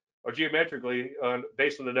exponentially or geometrically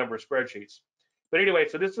based on the number of spreadsheets. But anyway,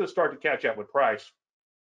 so this is a start to catch up with price.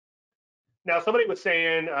 Now, somebody was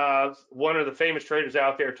saying, one of the famous traders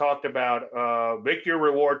out there talked about make your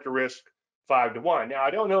reward to risk 5 to 1. Now,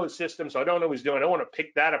 I don't know his system, so I don't know what he's doing. I don't want to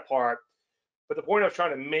pick that apart. But the point I was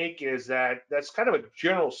trying to make is that that's kind of a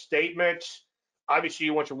general statement. Obviously,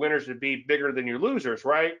 you want your winners to be bigger than your losers,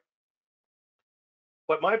 right?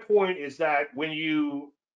 But my point is that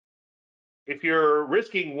if you're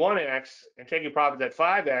risking 1x and taking profits at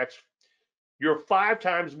 5x, you're 5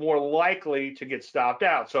 times more likely to get stopped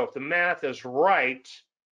out. So if the math is right,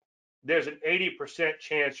 there's an 80%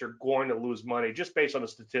 chance you're going to lose money just based on the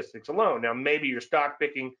statistics alone. Now, maybe your stock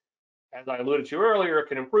picking, as I alluded to earlier,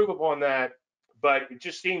 can improve upon that, but it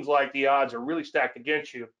just seems like the odds are really stacked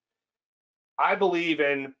against you. I believe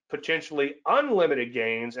in potentially unlimited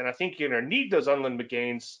gains, and I think you're going to need those unlimited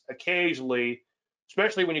gains occasionally,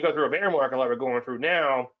 especially when you go through a bear market like we're going through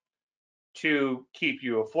now, to keep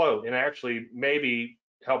you afloat and actually maybe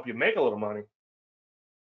help you make a little money.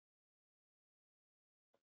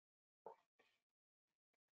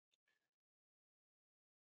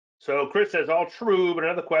 So Chris says, all true, but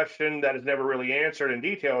another question that is never really answered in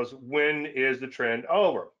detail is, when is the trend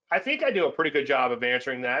over? I think I do a pretty good job of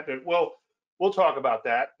answering that, but we'll talk about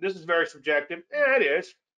that. This is very subjective. It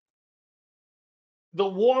is. The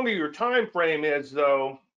longer your time frame is,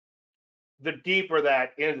 though, the deeper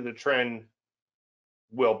that end of the trend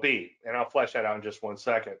will be. And I'll flesh that out in just 1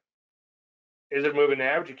 second. Is it a moving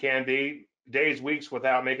average? It can be. Days, weeks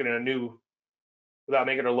without making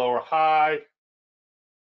a lower high,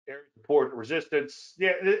 area support, resistance.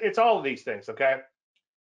 Yeah, it's all of these things, okay?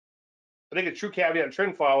 I think a true caveat in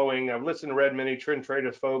trend following, I've listened to read many trend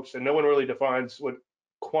traders folks, and no one really defines what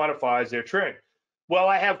quantifies their trend. Well,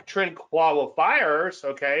 I have trend qualifiers,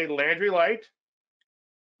 okay? Landry light,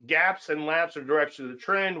 gaps and laps of direction of the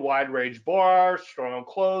trend, wide range bars, strong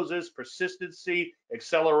closes, persistency,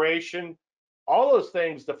 acceleration. All those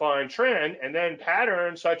things define trend, and then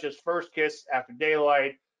patterns such as first kiss after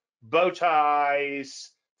daylight, bow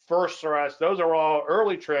ties, first thrust, those are all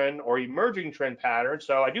early trend or emerging trend patterns.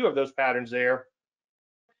 So I do have those patterns there.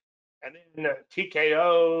 And then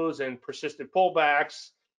TKOs and persistent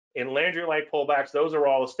pullbacks and Landry light pullbacks, those are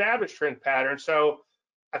all established trend patterns. So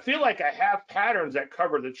I feel like I have patterns that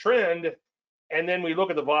cover the trend. And then we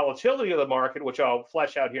look at the volatility of the market, which I'll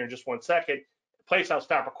flesh out here in just 1 second, place out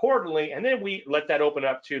stop accordingly, and then we let that open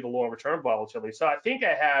up to the longer term volatility. So I think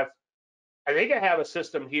I have a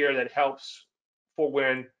system here that helps for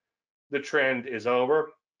when the trend is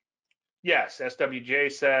over. Yes,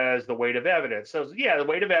 SWJ says the weight of evidence. So yeah, the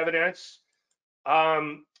weight of evidence.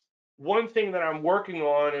 One thing that I'm working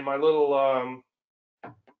on in my little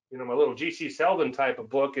my little GC Selden type of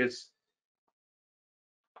book is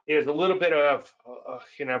a little bit of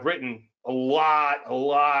I've written a lot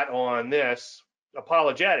on this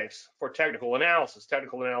apologetics for technical analysis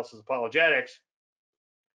apologetics,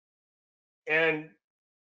 and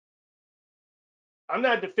I'm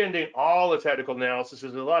not defending all the technical analysis.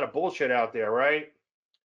 There's a lot of bullshit out there, right?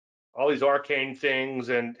 All these arcane things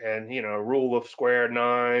and rule of square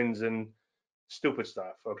nines and stupid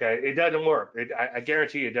stuff. Okay, it doesn't work. I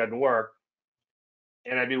guarantee you it doesn't work,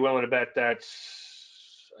 and I'd be willing to bet that.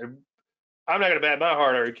 I'm not going to bet my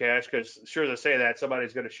hard-earned cash because, sure as I say that,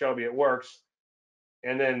 somebody's going to show me it works,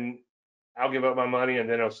 and then I'll give up my money and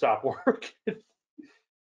then it'll stop working.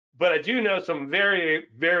 But I do know some very,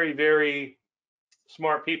 very, very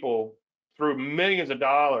smart people threw millions of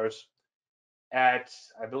dollars at,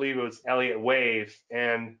 I believe it was Elliott Wave,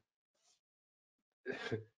 and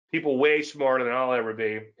people way smarter than I'll ever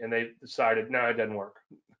be, and they decided, no, it doesn't work.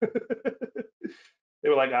 They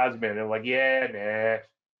were like Osman. They were like, yeah, nah.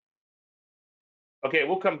 Okay,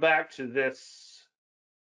 we'll come back to this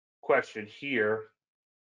question here.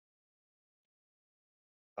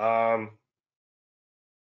 Let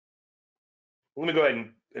me go ahead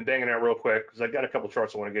and bang it out real quick because I've got a couple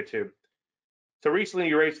charts I want to get to. So recently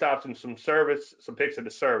you rate stops in some picks into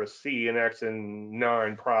service, C and X and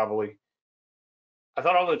 9 probably. I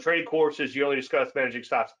thought all the trade courses you only discuss managing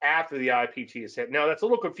stops after the IPT is hit. Now that's a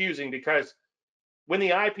little confusing because when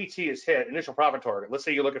the IPT is hit, initial profit target, let's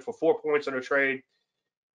say you're looking for 4 points on a trade.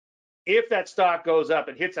 If that stock goes up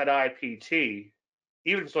and hits that IPT,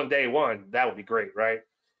 even if it's on day one, that would be great, right?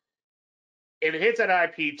 If it hits that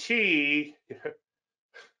IPT,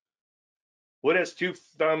 Wood has 2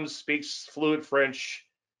 thumbs, speaks fluent French,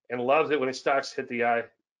 and loves it when his stocks hit the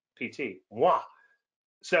IPT. Wow.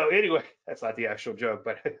 So anyway, that's not the actual joke,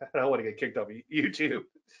 but I don't want to get kicked off YouTube.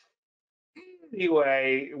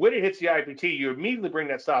 Anyway, when it hits the IPT, you immediately bring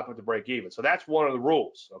that stop up to break even. So that's one of the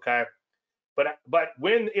rules, okay? But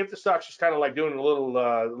if the stock's just kind of like doing a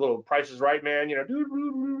little Price is Right, man,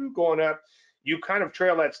 going up, you kind of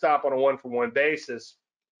trail that stop on a 1-for-1 basis.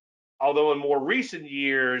 Although in more recent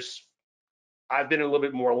years, I've been a little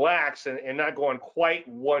bit more lax and not going quite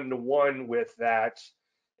 1-to-1 with that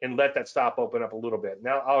and let that stop open up a little bit.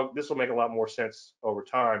 Now, this will make a lot more sense over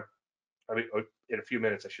time. I mean, in a few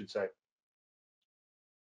minutes, I should say.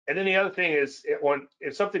 And then the other thing is,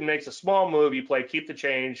 if something makes a small move, you play keep the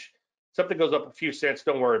change. Something goes up a few cents,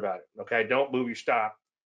 don't worry about it. Okay, don't move your stop,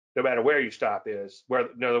 no matter where your stop is.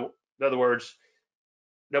 In other words,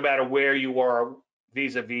 no matter where you are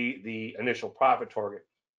vis-a-vis the initial profit target.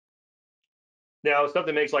 Now, if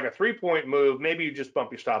something makes like a 3-point move, maybe you just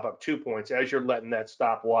bump your stop up 2 points as you're letting that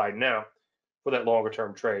stop widen out for that longer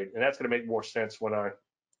term trade. And that's going to make more sense when I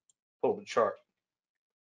pull the chart.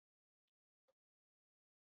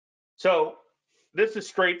 So this is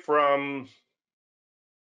straight from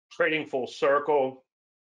Trading Full Circle.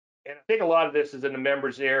 And I think a lot of this is in the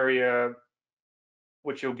members area,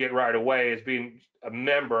 which you'll get right away as being a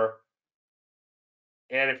member.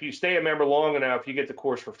 And if you stay a member long enough, you get the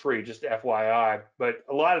course for free, just FYI. But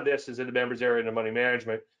a lot of this is in the members area and the money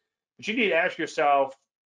management. But you need to ask yourself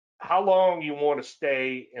how long you want to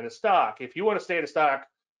stay in a stock. If you want to stay in a stock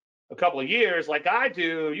a couple of years, like I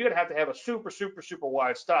do, you're going to have a super, super, super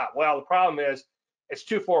wide stop. Well, the problem is it's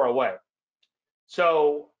too far away.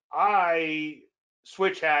 So I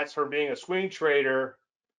switch hats from being a swing trader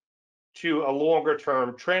to a longer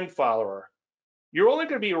term trend follower. You're only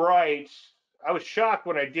going to be right. I was shocked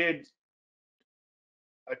when I did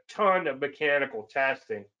a ton of mechanical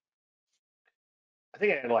testing. I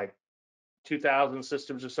think I had like 2,000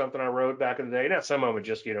 systems or something I wrote back in the day. Now some of them are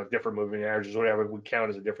just, different moving averages, whatever would count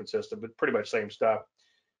as a different system, but pretty much same stuff.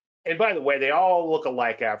 And by the way, they all look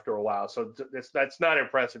alike after a while, so that's not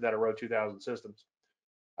impressive that I wrote 2,000 systems.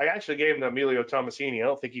 I actually gave them to Emilio Tomasini. I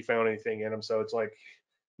don't think he found anything in them, so it's like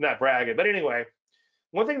not bragging. But anyway,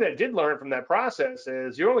 one thing that I did learn from that process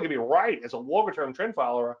is you're only going to be right as a longer-term trend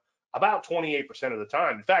follower about 28% of the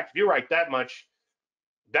time. In fact, if you're right that much,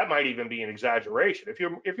 that might even be an exaggeration.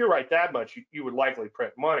 If you're right that much, you would likely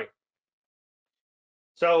print money.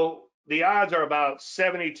 So the odds are about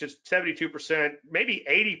 70 to 72%, maybe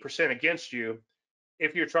 80% against you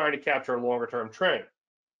if you're trying to capture a longer-term trend.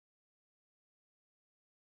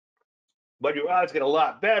 But your odds get a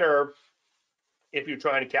lot better if you're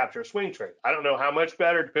trying to capture a swing trade. I don't know how much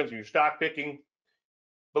better, it depends on your stock picking.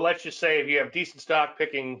 But let's just say if you have decent stock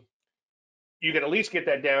picking, you can at least get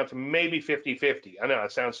that down to maybe 50-50. I know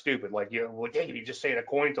it sounds stupid, like, well, dang, you just saying a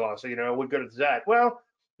coin toss, so, what good is that? Well,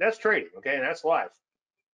 that's trading, okay, and that's life.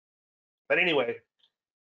 But anyway,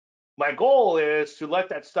 my goal is to let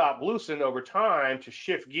that stop loosen over time to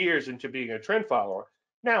shift gears into being a trend follower.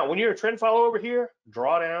 Now, when you're a trend follower over here,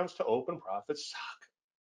 drawdowns to open profits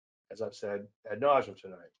suck, as I've said ad nauseum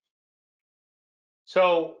tonight.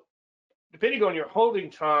 So depending on your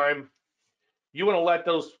holding time, you want to let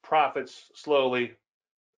those profits slowly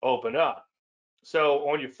open up. So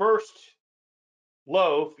on your first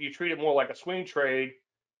loaf, you treat it more like a swing trade,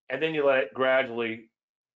 and then you let it gradually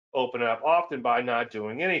open up, often by not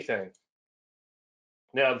doing anything.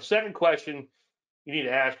 Now, the second question you need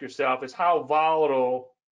to ask yourself is how volatile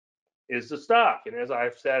is the stock? And as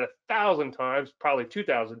I've said 1,000 times, probably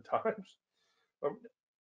 2,000 times, or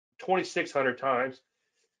 2,600 times,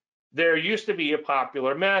 there used to be a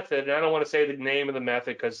popular method, and I don't want to say the name of the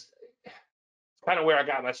method because it's kind of where I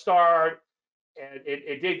got my start, and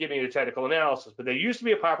it did give me the technical analysis, but there used to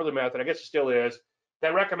be a popular method, I guess it still is,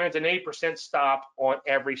 that recommends an 8% stop on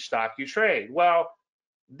every stock you trade. Well,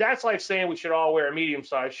 that's like saying we should all wear a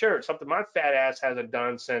medium-sized shirt, something my fat ass hasn't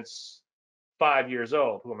done since 5 years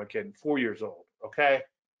old. Who am I kidding? 4 years old, okay?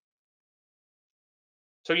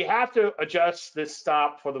 So you have to adjust this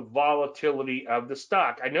stop for the volatility of the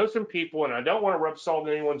stock. I know some people, and I don't want to rub salt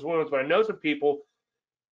in anyone's wounds, but I know some people,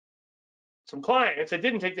 some clients that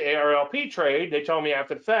didn't take the ARLP trade. They told me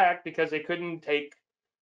after the fact because they couldn't take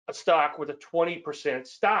a stock with a 20%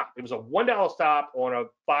 stop. It was a $1 stop on a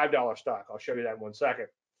 $5 stock. I'll show you that in 1 second.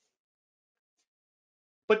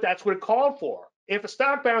 But that's what it called for. If a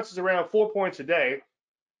stock bounces around 4 points a day,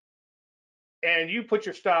 and you put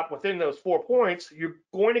your stop within those 4 points, you're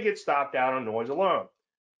going to get stopped out on noise alone.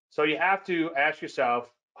 So you have to ask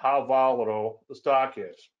yourself how volatile the stock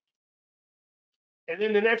is. And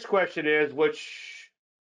then the next question is, which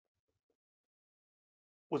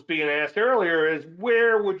was being asked earlier, is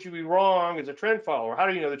where would you be wrong as a trend follower? How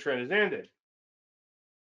do you know the trend has ended?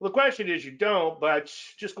 Well, the question is you don't, but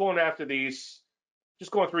just going through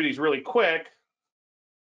these really quick,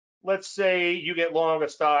 let's say you get long a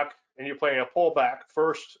stock and you're playing a pullback,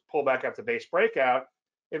 first pullback after base breakout.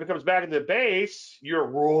 If it comes back into the base, you're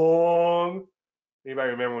wrong.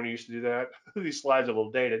 Anybody remember when you used to do that? These slides are a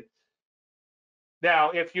little dated.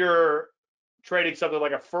 Now, if you're trading something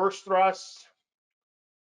like a first thrust,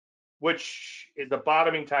 which is the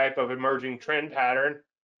bottoming type of emerging trend pattern,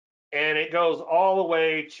 and it goes all the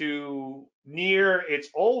way to near its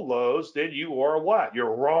old lows, then you are what?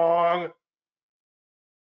 You're wrong.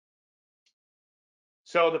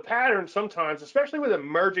 So the pattern sometimes, especially with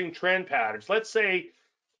emerging trend patterns, let's say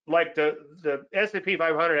like the S&P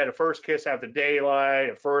 500 had a first kiss after daylight,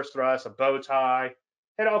 a first thrust, a bow tie,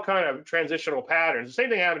 had all kind of transitional patterns. The same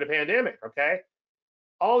thing happened in the pandemic, okay?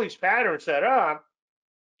 All these patterns set up,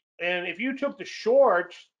 and if you took the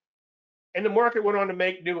short and the market went on to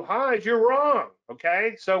make new highs, you're wrong,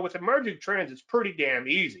 okay? So with emerging trends, it's pretty damn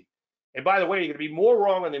easy. And by the way, you're going to be more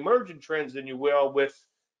wrong on the emerging trends than you will with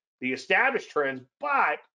the established trends,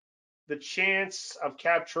 but the chance of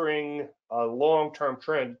capturing a long-term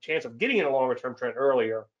trend, chance of getting in a longer-term trend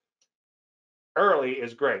early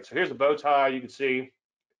is great. So here's the bow tie. You can see,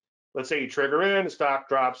 let's say you trigger in, the stock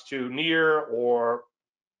drops to near or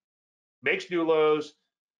makes new lows,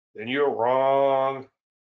 then you're wrong.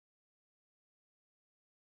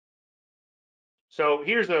 So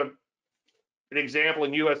here's an example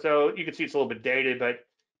in USO. You can see it's a little bit dated, but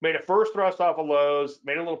made a first thrust off of lows,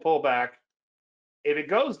 made a little pullback, If it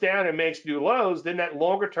goes down and makes new lows, then that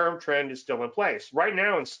longer term trend is still in place. Right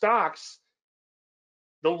now in stocks,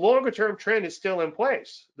 the longer term trend is still in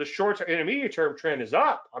place. The short term, intermediate term trend is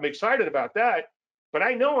up. I'm excited about that, but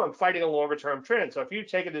I know I'm fighting a longer term trend. So if you've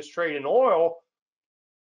taken this trade in oil,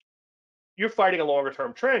 you're fighting a longer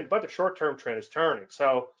term trend, but the short term trend is turning.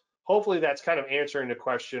 So hopefully that's kind of answering the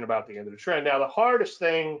question about the end of the trend. Now, the hardest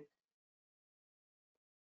pattern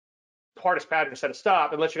to set a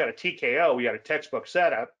stop, unless you got a TKO, you got a textbook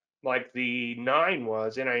setup like the 9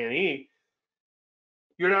 was, NINE,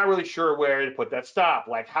 you're not really sure where to put that stop.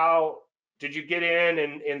 Like, how did you get in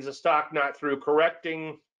and is the stock not through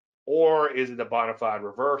correcting, or is it a bona fide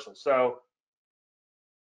reversal? So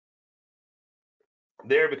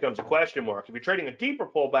there becomes a question mark. If you're trading a deeper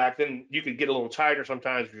pullback, then you could get a little tighter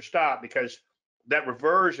sometimes with your stop, because that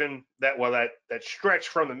reversion, that stretch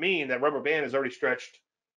from the mean, that rubber band is already stretched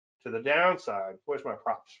to the downside. Where's my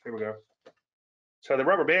props? Here we go. So the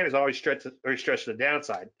rubber band is always stretched to the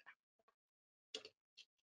downside.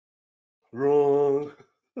 Wrong.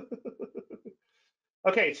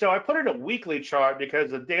 Okay, so I put in a weekly chart because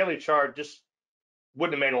the daily chart just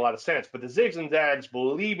wouldn't have made a lot of sense. But the zigs and zags,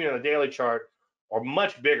 believe me, on the daily chart are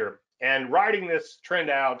much bigger. And riding this trend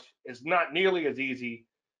out is not nearly as easy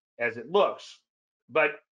as it looks.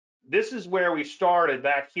 But this is where we started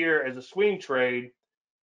back here as a swing trade.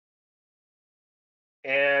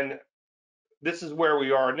 And this is where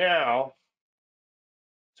we are now.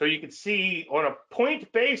 So you can see on a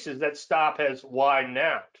point basis that stop has widened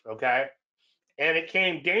out, okay? And it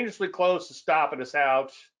came dangerously close to stopping us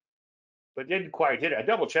out, but didn't quite hit it. I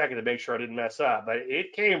double checked it to make sure I didn't mess up, but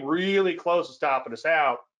it came really close to stopping us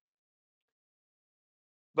out.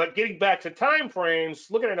 But getting back to time frames,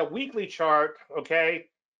 looking at a weekly chart, okay,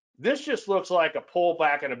 this just looks like a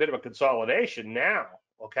pullback and a bit of a consolidation now,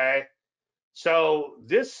 okay? So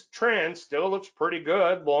this trend still looks pretty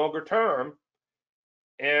good longer term,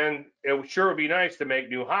 and it sure would be nice to make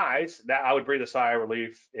new highs. That I would breathe a sigh of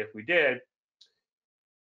relief if we did.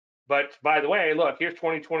 But by the way, look, here's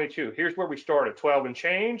 2022. Here's where we started, 12 and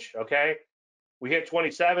change, okay? We hit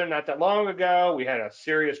 27 not that long ago. We had a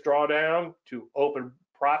serious drawdown to open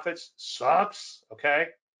profits. Sucks, okay?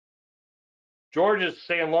 George is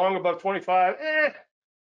saying long above 25.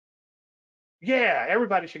 Yeah,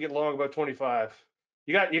 everybody should get long above 25.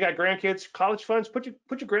 You got grandkids, college funds? Put your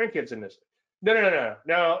grandkids in this.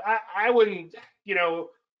 No. I wouldn't,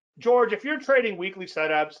 George, if you're trading weekly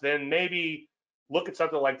setups, then maybe look at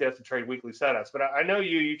something like this to trade weekly setups. But I know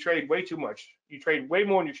you trade way too much. You trade way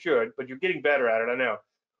more than you should, but you're getting better at it, I know.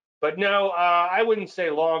 But no, I wouldn't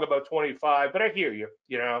say long about 25, but I hear you.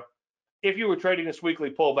 If you were trading this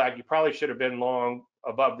weekly pullback, you probably should have been long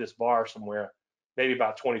above this bar somewhere, maybe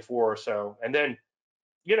about 24 or so. And then,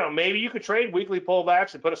 maybe you could trade weekly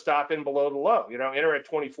pullbacks and put a stop in below the low. Enter at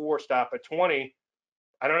 24, stop at 20.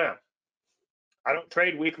 I don't know. I don't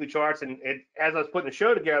trade weekly charts. And as I was putting the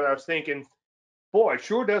show together, I was thinking, boy, it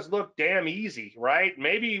sure does look damn easy, right?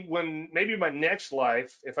 Maybe my next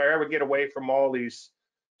life, if I ever get away from all these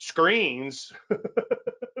screens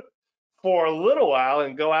for a little while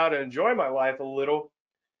and go out and enjoy my life a little,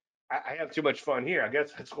 I have too much fun here. I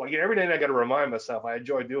guess that's why every day I got to remind myself I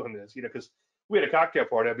enjoy doing this, because we had a cocktail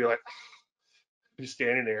party. I'd be like, just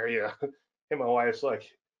standing there, and my wife's like,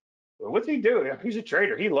 well, what's he doing? He's a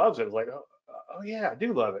trader. He loves it. I was like, oh yeah, I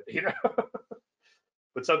do love it,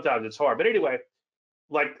 But sometimes it's hard. But anyway,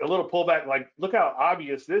 like a little pullback, like look how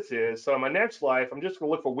obvious this is. So in my next life, I'm just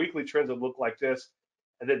gonna look for weekly trends that look like this,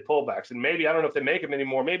 and then pullbacks. And maybe, I don't know if they make them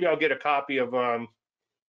anymore. Maybe I'll get a copy of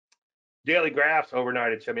daily graphs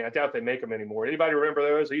overnighted to me. I doubt they make them anymore. Anybody remember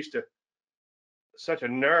those? I used to, such a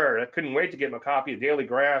nerd. I couldn't wait to get my copy of daily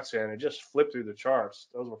graphs in and just flip through the charts.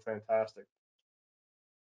 Those were fantastic.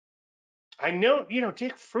 I know,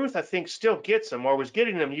 Dick Fruth, I think, still gets them, or was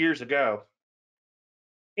getting them years ago.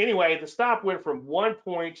 Anyway, the stop went from 1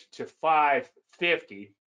 point to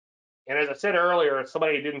 550. And as I said earlier,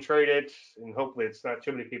 somebody didn't trade it, and hopefully it's not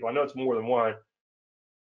too many people. I know it's more than one.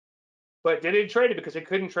 But they didn't trade it because they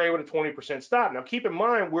couldn't trade with a 20% stop. Now, keep in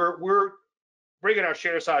mind, we're bringing our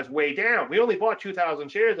share size way down. We only bought 2,000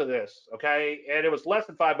 shares of this, okay? And it was less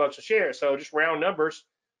than $5 a share. So just round numbers,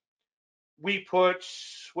 we put,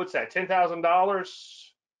 what's that, $10,000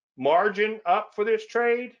 margin up for this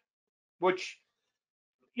trade, which,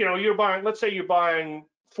 you're buying, let's say you're buying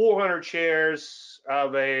 400 shares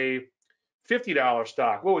of a $50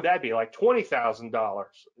 stock. What would that be? Like $20,000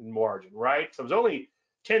 in margin, right? So it was only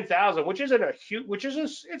 10,000, which isn't a huge,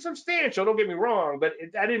 it's substantial. Don't get me wrong, but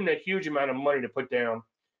that isn't a huge amount of money to put down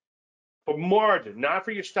for margin, not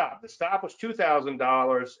for your stop. The stop was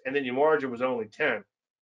 $2,000, and then your margin was only 10.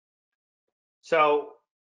 So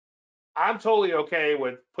I'm totally okay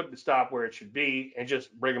with putting the stop where it should be and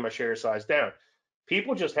just bringing my share size down.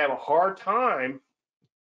 People just have a hard time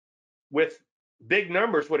with big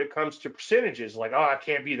numbers when it comes to percentages. Like, oh, I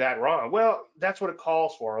can't be that wrong. Well, that's what it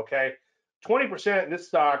calls for. Okay, 20% in this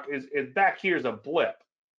stock is back here is a blip.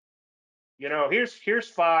 You know, here's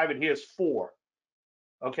 5 and here's 4.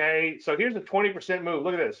 Okay, so here's a 20% move.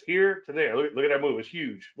 Look at this, here to there. Look at that move. It's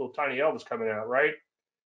huge. Little tiny Elvis coming out, right?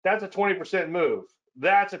 That's a 20% move.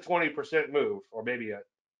 That's a 20% move, or maybe a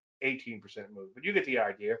 18% move. But you get the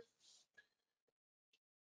idea.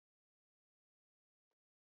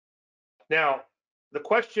 Now, the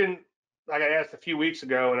question like I asked a few weeks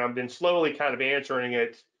ago, and I've been slowly kind of answering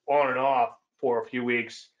it on and off for a few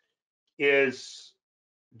weeks, is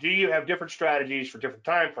do you have different strategies for different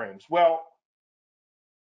time frames? Well,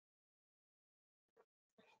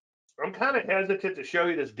 I'm kind of hesitant to show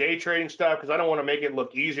you this day trading stuff because I don't want to make it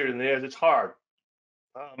look easier than it is. It's hard.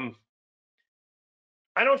 Um,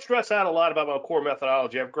 I don't stress out a lot about my core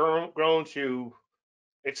methodology. I've grown to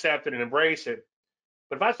accept it and embrace it.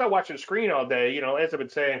 But if I start watching the screen all day, you know, as I've been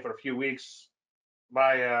saying for a few weeks,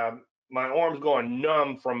 my arms going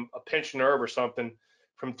numb from a pinched nerve or something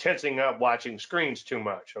from tensing up watching screens too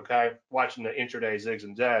much. Okay, watching the intraday zigs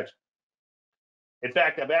and zags. In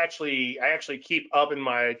fact, I actually keep up in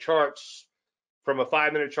my charts from a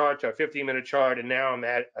 5-minute chart to a 15-minute chart, and now I'm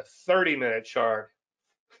at a 30-minute chart.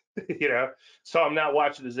 You know, so I'm not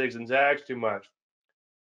watching the zigs and zags too much.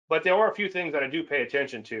 But there are a few things that I do pay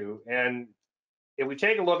attention to, and if we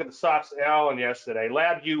take a look at the SOX L yesterday,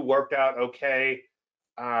 LabVIEW worked out okay.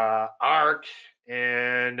 ARC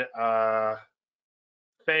and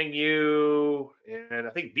Fang Yu, and I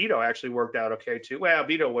think Beto actually worked out okay too. Well,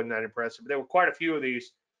 Beto wasn't that impressive, but there were quite a few of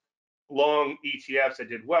these long ETFs that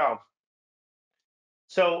did well.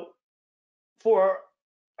 So for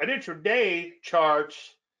an intraday chart,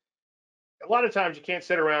 a lot of times you can't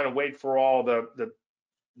sit around and wait for all the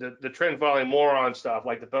trend following moron stuff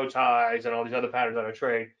like the bow ties and all these other patterns on a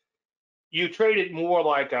trade. You trade it more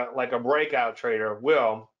like a breakout trader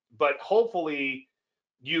will, but hopefully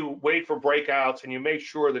you wait for breakouts and you make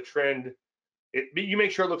sure the trend you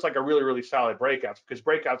make sure it looks like a really solid breakout because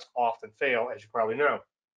breakouts often fail, as you probably know.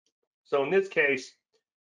 So in this case,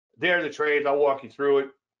 there are the trades. I'll walk you through it,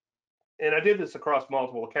 and I did this across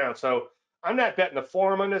multiple accounts. So I'm not betting the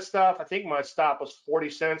farm on this stuff. I think my stop was 40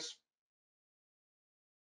 cents,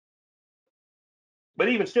 but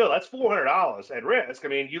even still, that's $400 at risk. I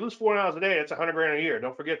mean, you lose $400 a day, that's 100 grand a year.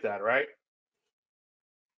 Don't forget that, right?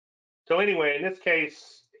 So anyway, in this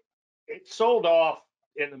case, it sold off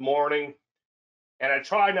in the morning, and I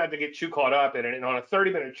tried not to get too caught up in it. And on a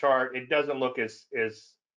 30-minute chart, it doesn't look as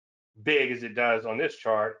big as it does on this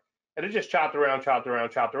chart. And it just chopped around, chopped around,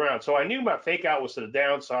 chopped around. So I knew my fake out was to the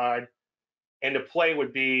downside, and the play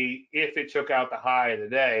would be if it took out the high of the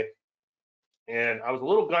day. And I was a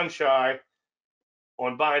little gun shy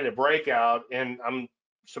on buying the breakout, and I'm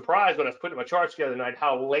surprised when I was putting my charts together tonight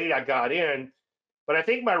how late I got in. But I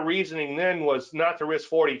think my reasoning then was not to risk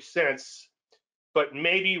 40 cents, but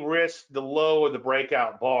maybe risk the low of the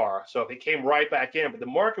breakout bar. So if it came right back in, but the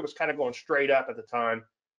market was kind of going straight up at the time.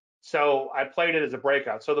 So I played it as a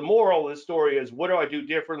breakout. So the moral of this story is, what do I do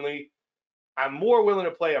differently? I'm more willing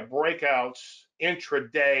to play a breakout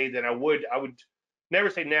intraday than I would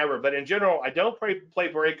never say never, but in general, I don't play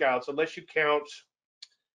breakouts unless you count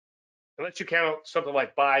something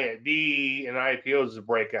like buy at B and IPOs as a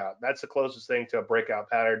breakout. That's the closest thing to a breakout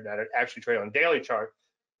pattern that it actually trade on daily chart.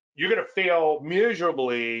 You're going to fail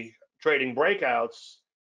miserably trading breakouts,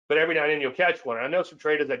 but every now and then you'll catch one. I know some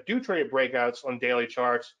traders that do trade breakouts on daily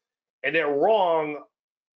charts, and they're wrong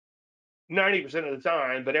 90% of the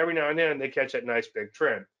time, but every now and then they catch that nice big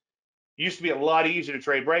trend. It used to be a lot easier to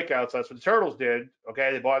trade breakouts. That's what the turtles did.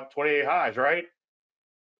 Okay, they bought 28 highs, right?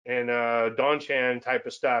 And Don Chan type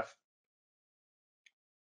of stuff.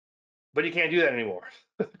 But you can't do that anymore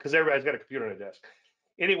because everybody's got a computer on a desk.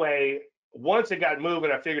 Anyway, once it got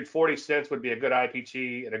moving, I figured 40 cents would be a good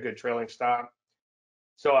IPT and a good trailing stop.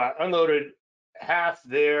 So I unloaded half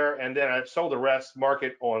there, and then I sold the rest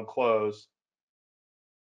market on close.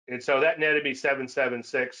 And so that netted me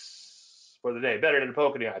 776 for the day, better than a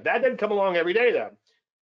poke in the eye. That didn't come along every day, though.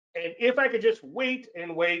 And if I could just wait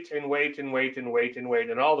and wait and wait and wait and wait and wait,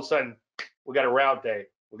 and all of a sudden we got a route day.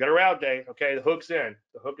 We got a route day. Okay, the hook's in.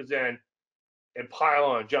 The hook is in, and pile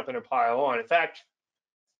on, jump in and pile on. In fact,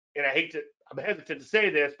 and I'm hesitant to say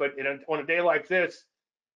this, but on a day like this,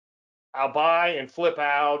 I'll buy and flip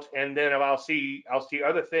out, and then I'll see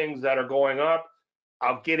other things that are going up.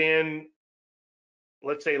 I'll get in,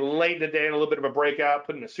 let's say late in the day, in a little bit of a breakout,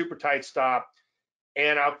 put in a super tight stop,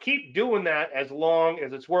 And I'll keep doing that as long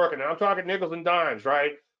as it's working. And I'm talking nickels and dimes,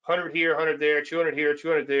 right? 100 here, 100 there, 200 here,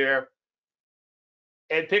 200 there,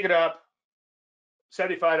 and pick it up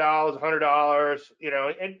 $75,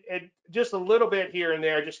 $100, and just a little bit here and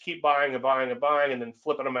there. Just keep buying and buying and buying, and then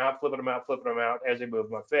flipping them out, flipping them out, flipping them out as they move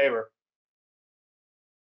in my favor.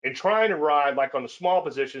 And trying to ride, like on the small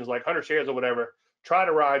positions, like 100 shares or whatever, try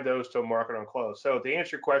to ride those to a market on close. So to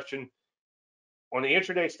answer your question, on the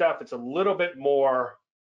intraday stuff, it's a little bit more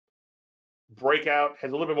breakout, has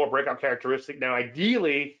a little bit more breakout characteristic. Now,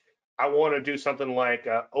 ideally, I want to do something like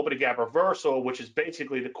open a gap reversal, which is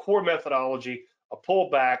basically the core methodology, a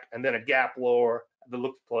pullback, and then a gap lower, that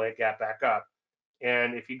look to play a gap back up.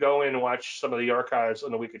 And if you go in and watch some of the archives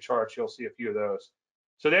on the weekly charts, you'll see a few of those.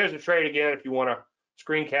 So there's the trade again. If you want to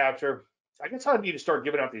screen capture, I guess I need to start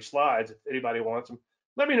giving out these slides if anybody wants them.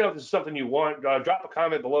 Let me know if this is something you want. Drop a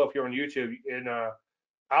comment below if you're on YouTube, and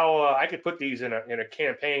I could put these in a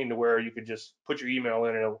campaign to where you could just put your email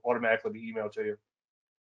in and it'll automatically be emailed to you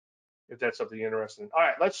if that's something you're interested in. All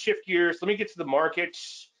right, let's shift gears. Let me get to the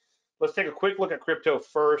markets. Let's take a quick look at crypto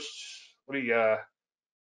first. Let me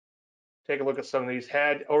take a look at some of these.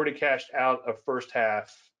 Had already cashed out of first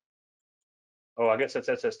half. Oh, I guess that's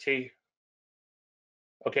SST.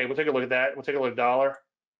 Okay, we'll take a look at that. We'll take a look at dollar.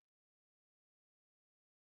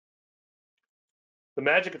 The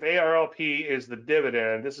magic of ARLP is the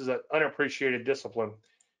dividend. This is an unappreciated discipline.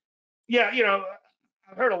 Yeah,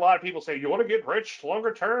 I've heard a lot of people say, you want to get rich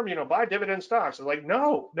longer term, buy dividend stocks. I'm like,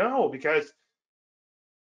 no, because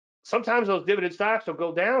sometimes those dividend stocks will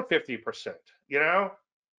go down 50%,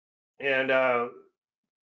 and I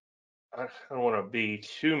don't want to be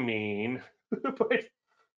too mean, but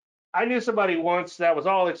I knew somebody once that was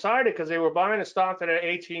all excited because they were buying a stock that had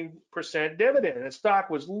an 18% dividend. And the stock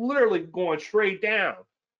was literally going straight down.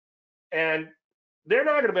 And they're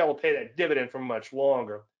not going to be able to pay that dividend for much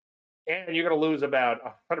longer. And you're going to lose about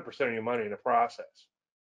 100% of your money in the process.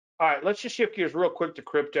 All right, let's just shift gears real quick to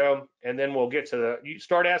crypto, and then we'll get to you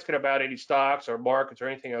start asking about any stocks or markets or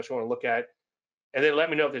anything else you want to look at. And then let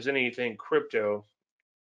me know if there's anything crypto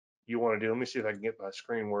you want to do. Let me see if I can get my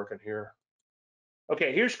screen working here.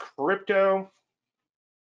 Okay, here's crypto.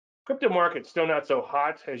 Crypto market's still not so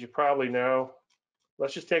hot, as you probably know.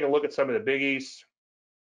 Let's just take a look at some of the biggies.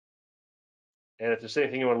 And if there's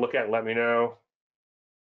anything you want to look at, let me know.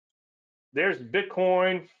 There's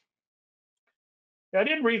Bitcoin. Now, I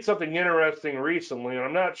did read something interesting recently, and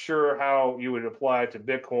I'm not sure how you would apply it to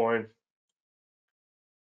Bitcoin,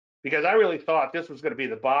 because I really thought this was going to be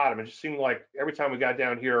the bottom. It just seemed like every time we got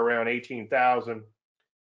down here around 18,000,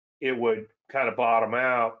 it would kind of bottom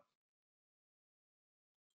out.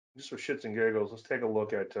 Just for shits and giggles, let's take a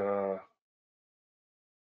look at,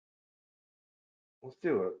 let's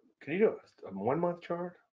do it. Can you do a 1 month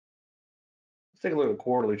chart? Let's take a look at the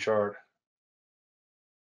quarterly chart.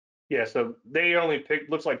 Yeah, so they only pick,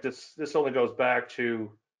 looks like this only goes back to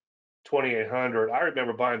 2,800. I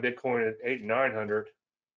remember buying Bitcoin at 800 and 900.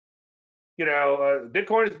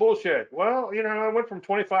 Bitcoin is bullshit. Well, I went from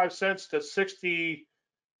 25 cents to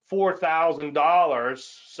 $64,000.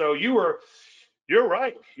 So you're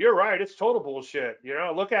right. You're right. It's total bullshit.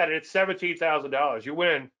 Look at it. It's $17,000. You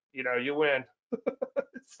win. You win.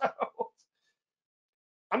 So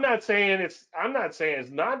I'm not saying it's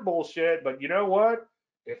not bullshit, but you know what?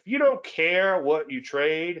 If you don't care what you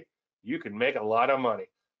trade, you can make a lot of money.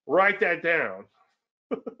 Write that down.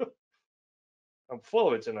 I'm full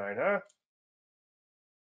of it tonight, huh?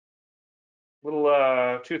 Little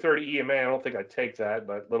 230 EMA. I don't think I'd take that,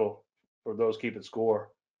 but little for those keeping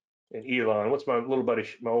score. And Elon, what's my old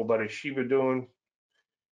buddy Shiva doing?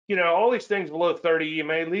 All these things below 30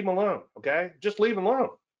 EMA, leave them alone. Okay, just leave them alone,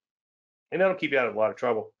 and that'll keep you out of a lot of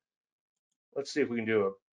trouble. Let's see if we can do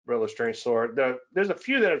a real strange sort. There's a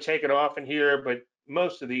few that have taken off in here, but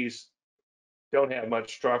most of these don't have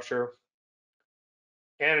much structure.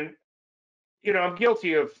 And I'm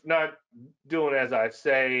guilty of not doing as I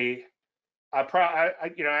say.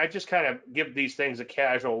 I just kind of give these things a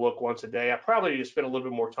casual look once a day. I probably just spend a little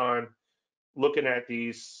bit more time looking at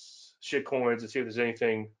these shit coins and see if there's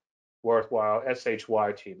anything worthwhile.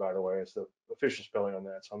 SHYT, by the way, is the official spelling on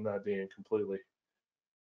that. So I'm not being completely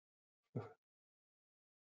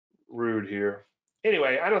rude here.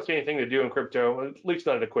 Anyway, I don't see anything to do in crypto, at least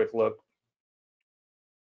not at a quick look.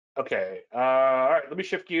 Okay, all right, let me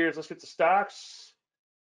shift gears. Let's get to stocks.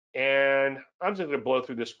 And I'm just going to blow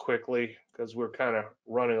through this quickly because we're kind of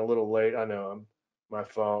running a little late. I know, my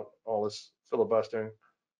fault, all this filibustering.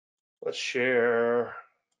 Let's share.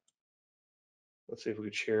 Let's see if we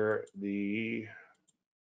can share the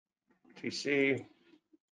TC.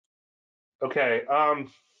 Okay.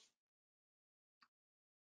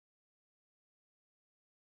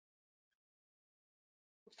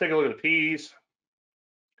 take a look at the P's.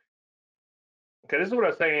 Okay, this is what I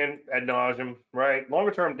was saying ad nauseum, right?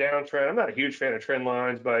 Longer term downtrend. I'm not a huge fan of trend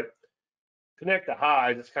lines, but connect the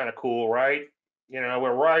highs. It's kind of cool, right? You know,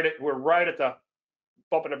 we're right at the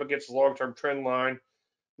bumping up against the long term trend line.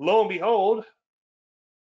 Lo and behold,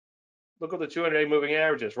 look at the 200-day moving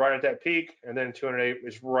averages, right at that peak, and then 200-day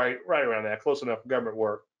is right around that, close enough for government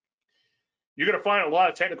work. You're going to find a lot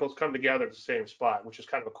of technicals come together at the same spot, which is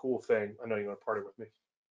kind of a cool thing. I know you want to party with me.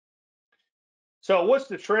 So what's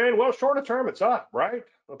the trend? Well, shorter term, it's up, right?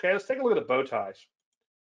 Okay, let's take a look at the bow ties.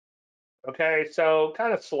 Okay, so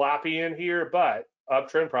kind of sloppy in here, but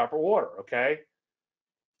uptrend, proper order. Okay,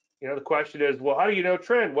 you know, the question is, well, how do you know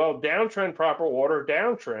trend? Well, downtrend, proper order,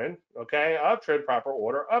 downtrend. Okay, uptrend, proper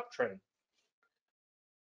order, uptrend.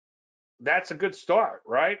 That's a good start,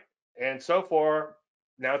 right? And so far,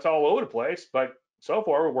 now it's all over the place, but so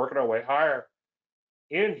far we're working our way higher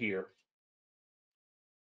in here.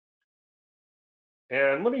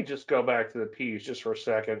 And let me just go back to the P's just for a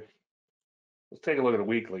second. Let's take a look at the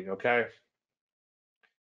weekly, okay?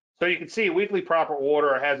 So you can see weekly proper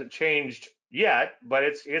order hasn't changed yet, but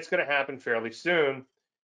it's going to happen fairly soon.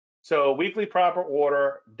 So weekly proper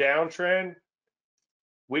order, downtrend,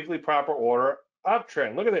 weekly proper order,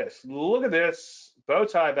 uptrend. Look at this. Look at this bow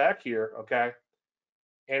tie back here, okay?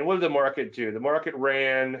 And what did the market do? The market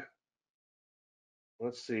ran,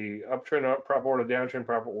 let's see, uptrend, proper order, downtrend,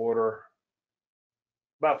 proper order,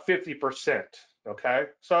 about 50%, okay?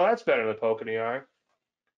 So that's better than poke in the eye.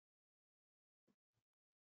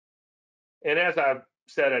 And as I've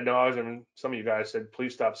said ad nauseum, some of you guys said,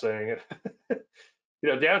 please stop saying it. You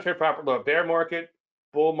know, downtrend, proper look, bear market,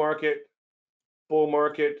 bull market, bull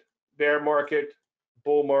market, bear market,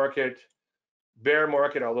 bull market, bear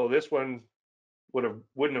market. Although this one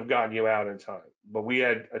wouldn't have gotten you out in time, but we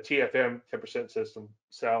had a TFM 10% system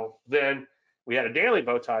sell then. We had a daily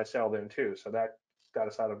bow tie sell then too, so that kept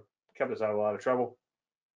us out of a lot of trouble.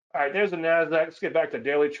 All right, there's the Nasdaq. Let's get back to the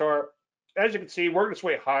daily chart. As you can see, working its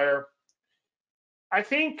way higher. I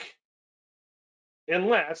think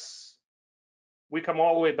unless we come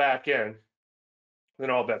all the way back in, then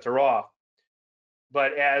all bets are off.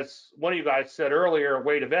 But as one of you guys said earlier,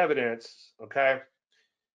 weight of evidence, okay?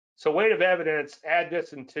 So weight of evidence, add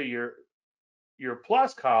this into your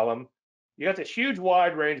plus column. You got this huge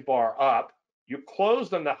wide range bar up. You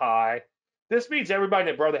closed on the high. This means everybody and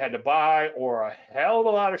their brother had to buy, or a hell of a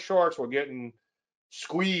lot of shorts were getting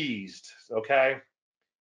squeezed, okay?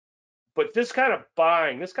 But this kind of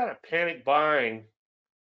buying, this kind of panic buying,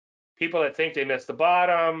 people that think they missed the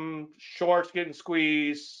bottom, shorts getting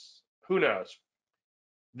squeezed, who knows?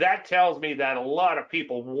 That tells me that a lot of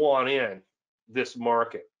people want in this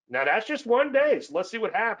market. Now, that's just one day, so let's see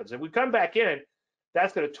what happens. If we come back in,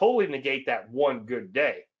 that's going to totally negate that one good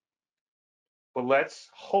day. But let's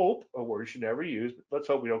hope, a word you should never use, but let's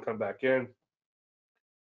hope we don't come back in.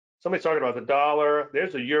 Somebody's talking about the dollar.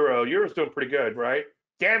 There's the euro. Euro's doing pretty good, right?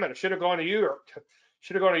 Damn it, I should have gone to Europe.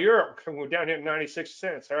 Should have gone to Europe. We're down here at 96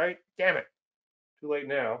 cents, all right? Damn it. Too late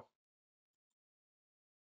now.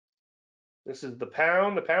 This is the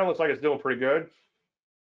pound. The pound looks like it's doing pretty good.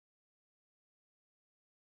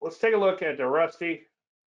 Let's take a look at the Rusty.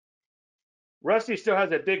 Rusty still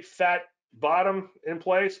has a big fat bottom in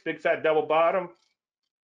place, big fat double bottom.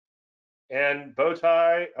 And bow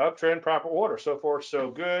tie, uptrend, proper order. So far, so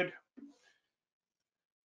good.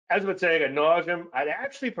 As I've been saying ad nauseum, I'd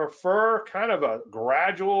actually prefer kind of a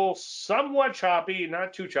gradual, somewhat choppy,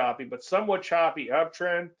 not too choppy, but somewhat choppy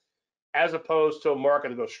uptrend, as opposed to a market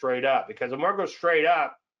that goes straight up. Because a market goes straight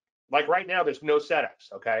up, like right now, there's no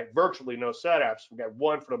setups, okay? Virtually no setups. We got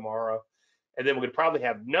one for tomorrow, and then we could probably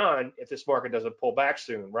have none if this market doesn't pull back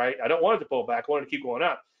soon, right? I don't want it to pull back. I want it to keep going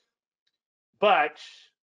up. But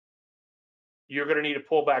you're going to need to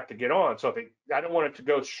pull back to get on. So I don't want it to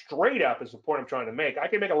go straight up is the point I'm trying to make. I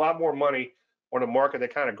can make a lot more money on a market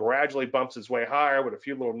that kind of gradually bumps its way higher with a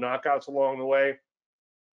few little knockouts along the way,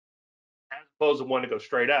 as opposed to one to go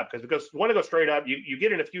straight up. Because one to go straight up, you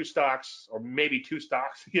get in a few stocks or maybe two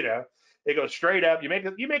stocks, you know, they go straight up. You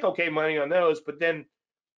make okay money on those, but then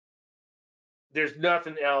there's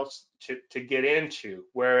nothing else to get into.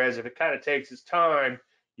 Whereas if it kind of takes its time,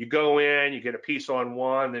 you go in, you get a piece on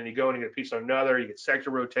one, then you go in and get a piece on another, you get sector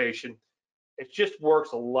rotation. It just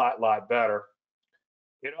works a lot better.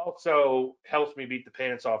 It also helps me beat the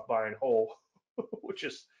pants off buying whole, which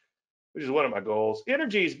is one of my goals.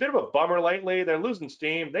 Energy is a bit of a bummer lately. They're losing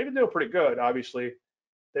steam. They've been doing pretty good, obviously.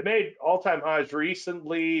 They made all-time highs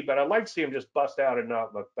recently, but I'd like to see them just bust out and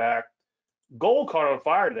not look back. Gold caught on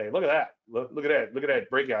fire today. Look at that. Look at that. Look at that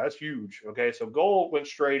breakout. That's huge. Okay, so gold went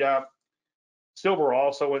straight up. Silver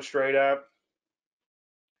also went straight up.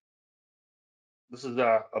 This is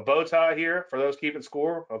a bow tie here for those keeping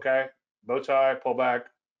score. Okay, bow tie, pullback,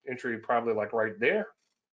 entry probably like right there.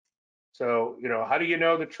 So, how do you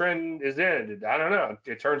know the trend is ended? I don't know.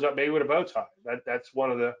 It turns up maybe with a bow tie. That's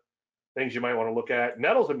one of the things you might want to look at.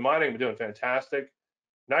 Metals and mining have been doing fantastic.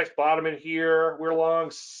 Nice bottom in here. We're long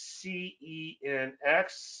CENX.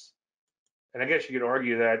 And I guess you could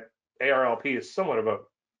argue that ARLP is somewhat of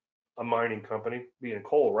a mining company, being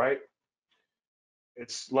coal, right?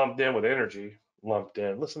 It's lumped in with energy. Lumped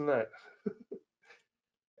in. Listen to that.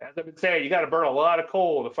 As I've been saying, you got to burn a lot of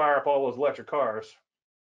coal to fire up all those electric cars.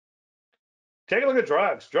 Take a look at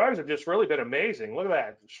drugs. Drugs have just really been amazing. Look at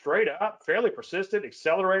that. Straight up, fairly persistent,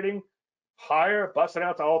 accelerating higher, busting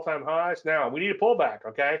out to all-time highs. Now, we need a pullback,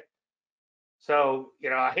 okay? So,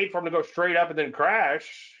 I hate for them to go straight up and then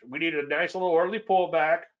crash. We need a nice little early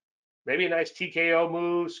pullback, maybe a nice TKO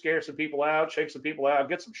move, scare some people out, shake some people out,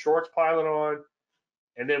 get some shorts piling on,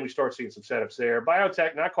 and then we start seeing some setups there.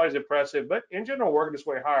 Biotech, not quite as impressive, but in general, working its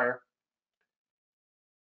way higher.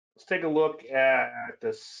 Let's take a look at the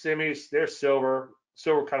semis. There's silver.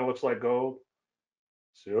 Silver kind of looks like gold.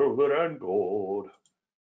 Silver and gold.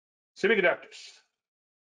 Semiconductors.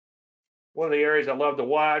 One of the areas I love to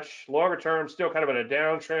watch. Longer term, still kind of in a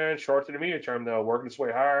downtrend. Short to the medium term, though, working its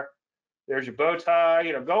way higher. There's your bow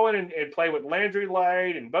tie. Go in and play with Landry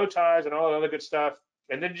light and bow ties and all that other good stuff.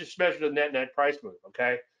 And then just measure the net price move,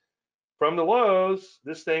 okay? From the lows,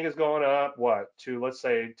 this thing is going up, what, to, let's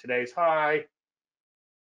say, today's high,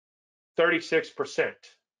 36%.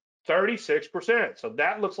 36%. So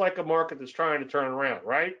that looks like a market that's trying to turn around,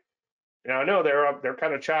 right? I know they're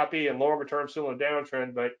kind of choppy and longer term still in a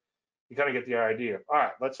downtrend, but you kind of get the idea. All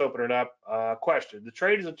right, let's open it up. Question. The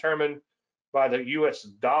trade is determined by the US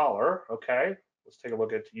dollar. Okay, let's take a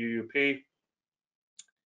look at the UUP.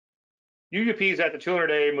 UUP is at the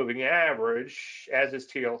 200-day moving average, as is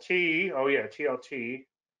TLT. Oh, yeah, TLT.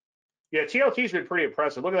 Yeah, TLT's been pretty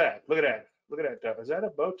impressive. Look at that. Look at that. Look at that. Is that a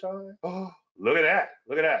bow tie? Oh, look at that.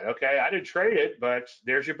 Look at that. Okay, I didn't trade it, but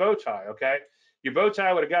there's your bow tie. Okay, your bow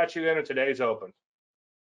tie would have got you in today's open.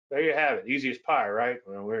 There you have it. Easy as pie, right?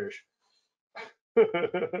 Well, where's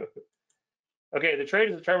okay, the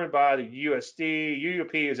trade is determined by the USD.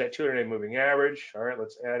 UUP is at 200-day moving average. All right,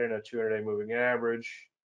 let's add in a 200-day moving average.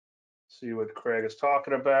 See what Craig is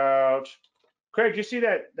talking about. Craig, do you see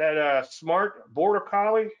that smart border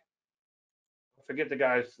collie? I forget the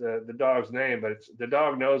dog's name, but the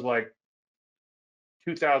dog knows like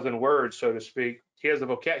 2,000 words, so to speak. He has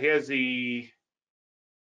the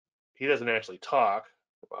he doesn't actually talk.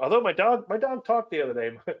 Although my dog talked the other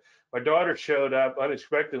day. My daughter showed up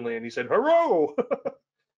unexpectedly and he said, "Hello."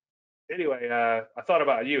 Anyway, I thought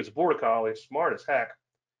about you. It's a border collie, smart as heck.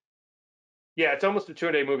 Yeah, it's almost a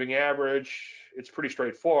 200-day moving average. It's pretty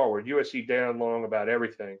straightforward. USD down long about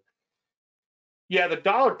everything. Yeah, the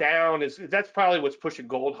dollar down that's probably what's pushing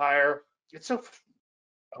gold higher. It's so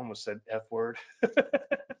I almost said F word.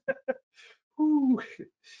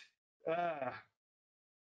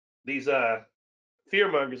 These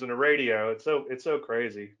fear mongers on the radio. It's so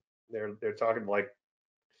crazy. They're talking like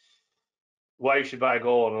why you should buy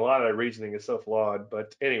gold, and a lot of that reasoning is so flawed.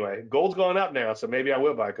 But anyway, gold's going up now, so maybe I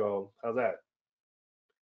will buy gold. How's that?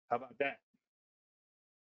 How about that?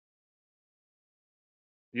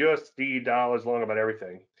 USD dollars long about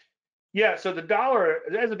everything. Yeah, so the dollar,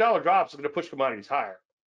 as the dollar drops, it's going to push commodities higher,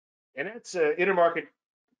 and that's an intermarket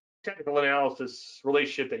technical analysis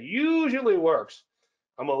relationship that usually works.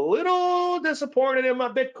 I'm a little disappointed in my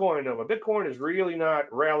Bitcoin though. My Bitcoin is really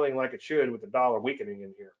not rallying like it should with the dollar weakening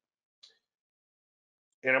in here.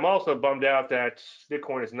 And I'm also bummed out that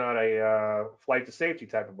Bitcoin is not a flight to safety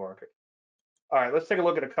type of market. All right, let's take a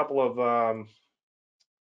look at a couple of,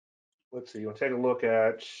 let's see, we'll take a look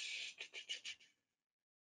at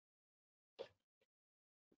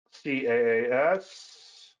CAAS.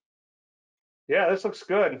 Yeah, this looks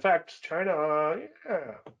good. In fact, China,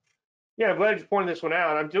 yeah. Yeah, I'm glad you pointed this one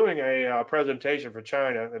out. I'm doing a presentation for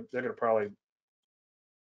China. They're going to probably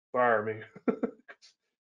fire me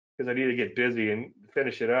because I need to get busy and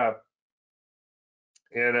finish it up.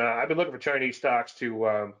 And I've been looking for Chinese stocks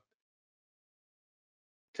to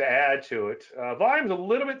add to it. Volume's a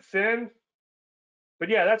little bit thin, but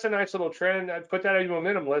yeah, that's a nice little trend. I'd put that on your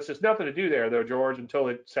momentum list. There's nothing to do there though, George, until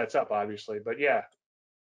it sets up, obviously. But yeah.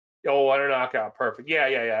 Oh, and a knockout, perfect. Yeah.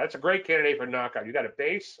 That's a great candidate for a knockout. You got a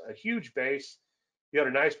base, a huge base. You got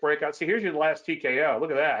a nice breakout. See, here's your last TKO.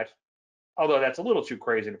 Look at that. Although that's a little too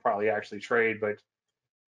crazy to probably actually trade, but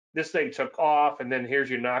this thing took off, and then here's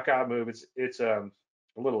your knockout move. It's a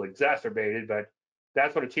little exacerbated, but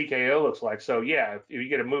that's what a TKO looks like. So yeah, if you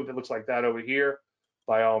get a move that looks like that over here,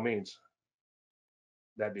 by all means.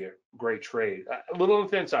 that'd be a great trade. A little on the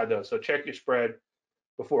thin side though, so check your spread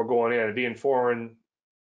before going in. Being foreign,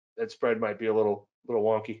 that spread might be a little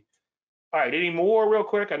wonky. All right, any more real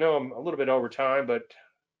quick? I know I'm a little bit over time, but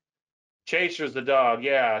Chaser's the dog.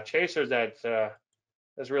 Yeah, Chaser's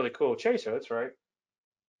that's really cool. Chaser, that's right.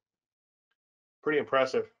 Pretty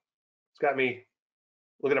impressive. It's got me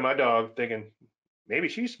looking at my dog thinking, maybe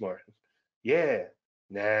she's smart. Yeah,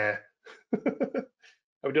 nah. I've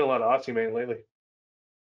been doing a lot of oxymate lately.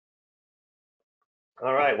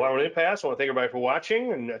 All right, well, we're in pass. I want to thank everybody for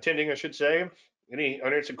watching and attending, I should say. Any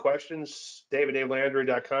unanswered questions,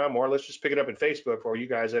 davidlandry.com, or let's just pick it up in Facebook for you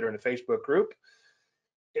guys that are in the Facebook group.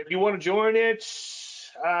 If you want to join it,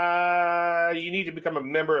 you need to become a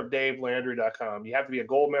member of davelandry.com. You have to be a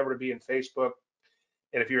gold member to be in Facebook.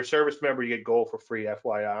 And if you're a service member, you get gold for free,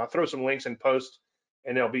 FYI. I'll throw some links in post,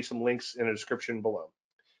 and there'll be some links in the description below.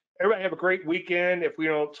 Everybody have a great weekend. If we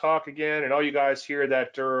don't talk again, and all you guys here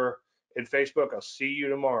that are in Facebook, I'll see you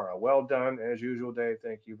tomorrow. Well done, as usual, Dave.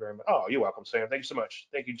 Thank you very much. Oh, you're welcome, Sam. Thank you so much.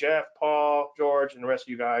 Thank you, Jeff, Paul, George, and the rest of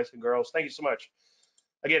you guys and girls. Thank you so much.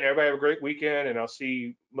 Again, everybody have a great weekend, and I'll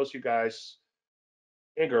see most of you guys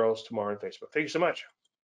and girls tomorrow on Facebook. Thank you so much.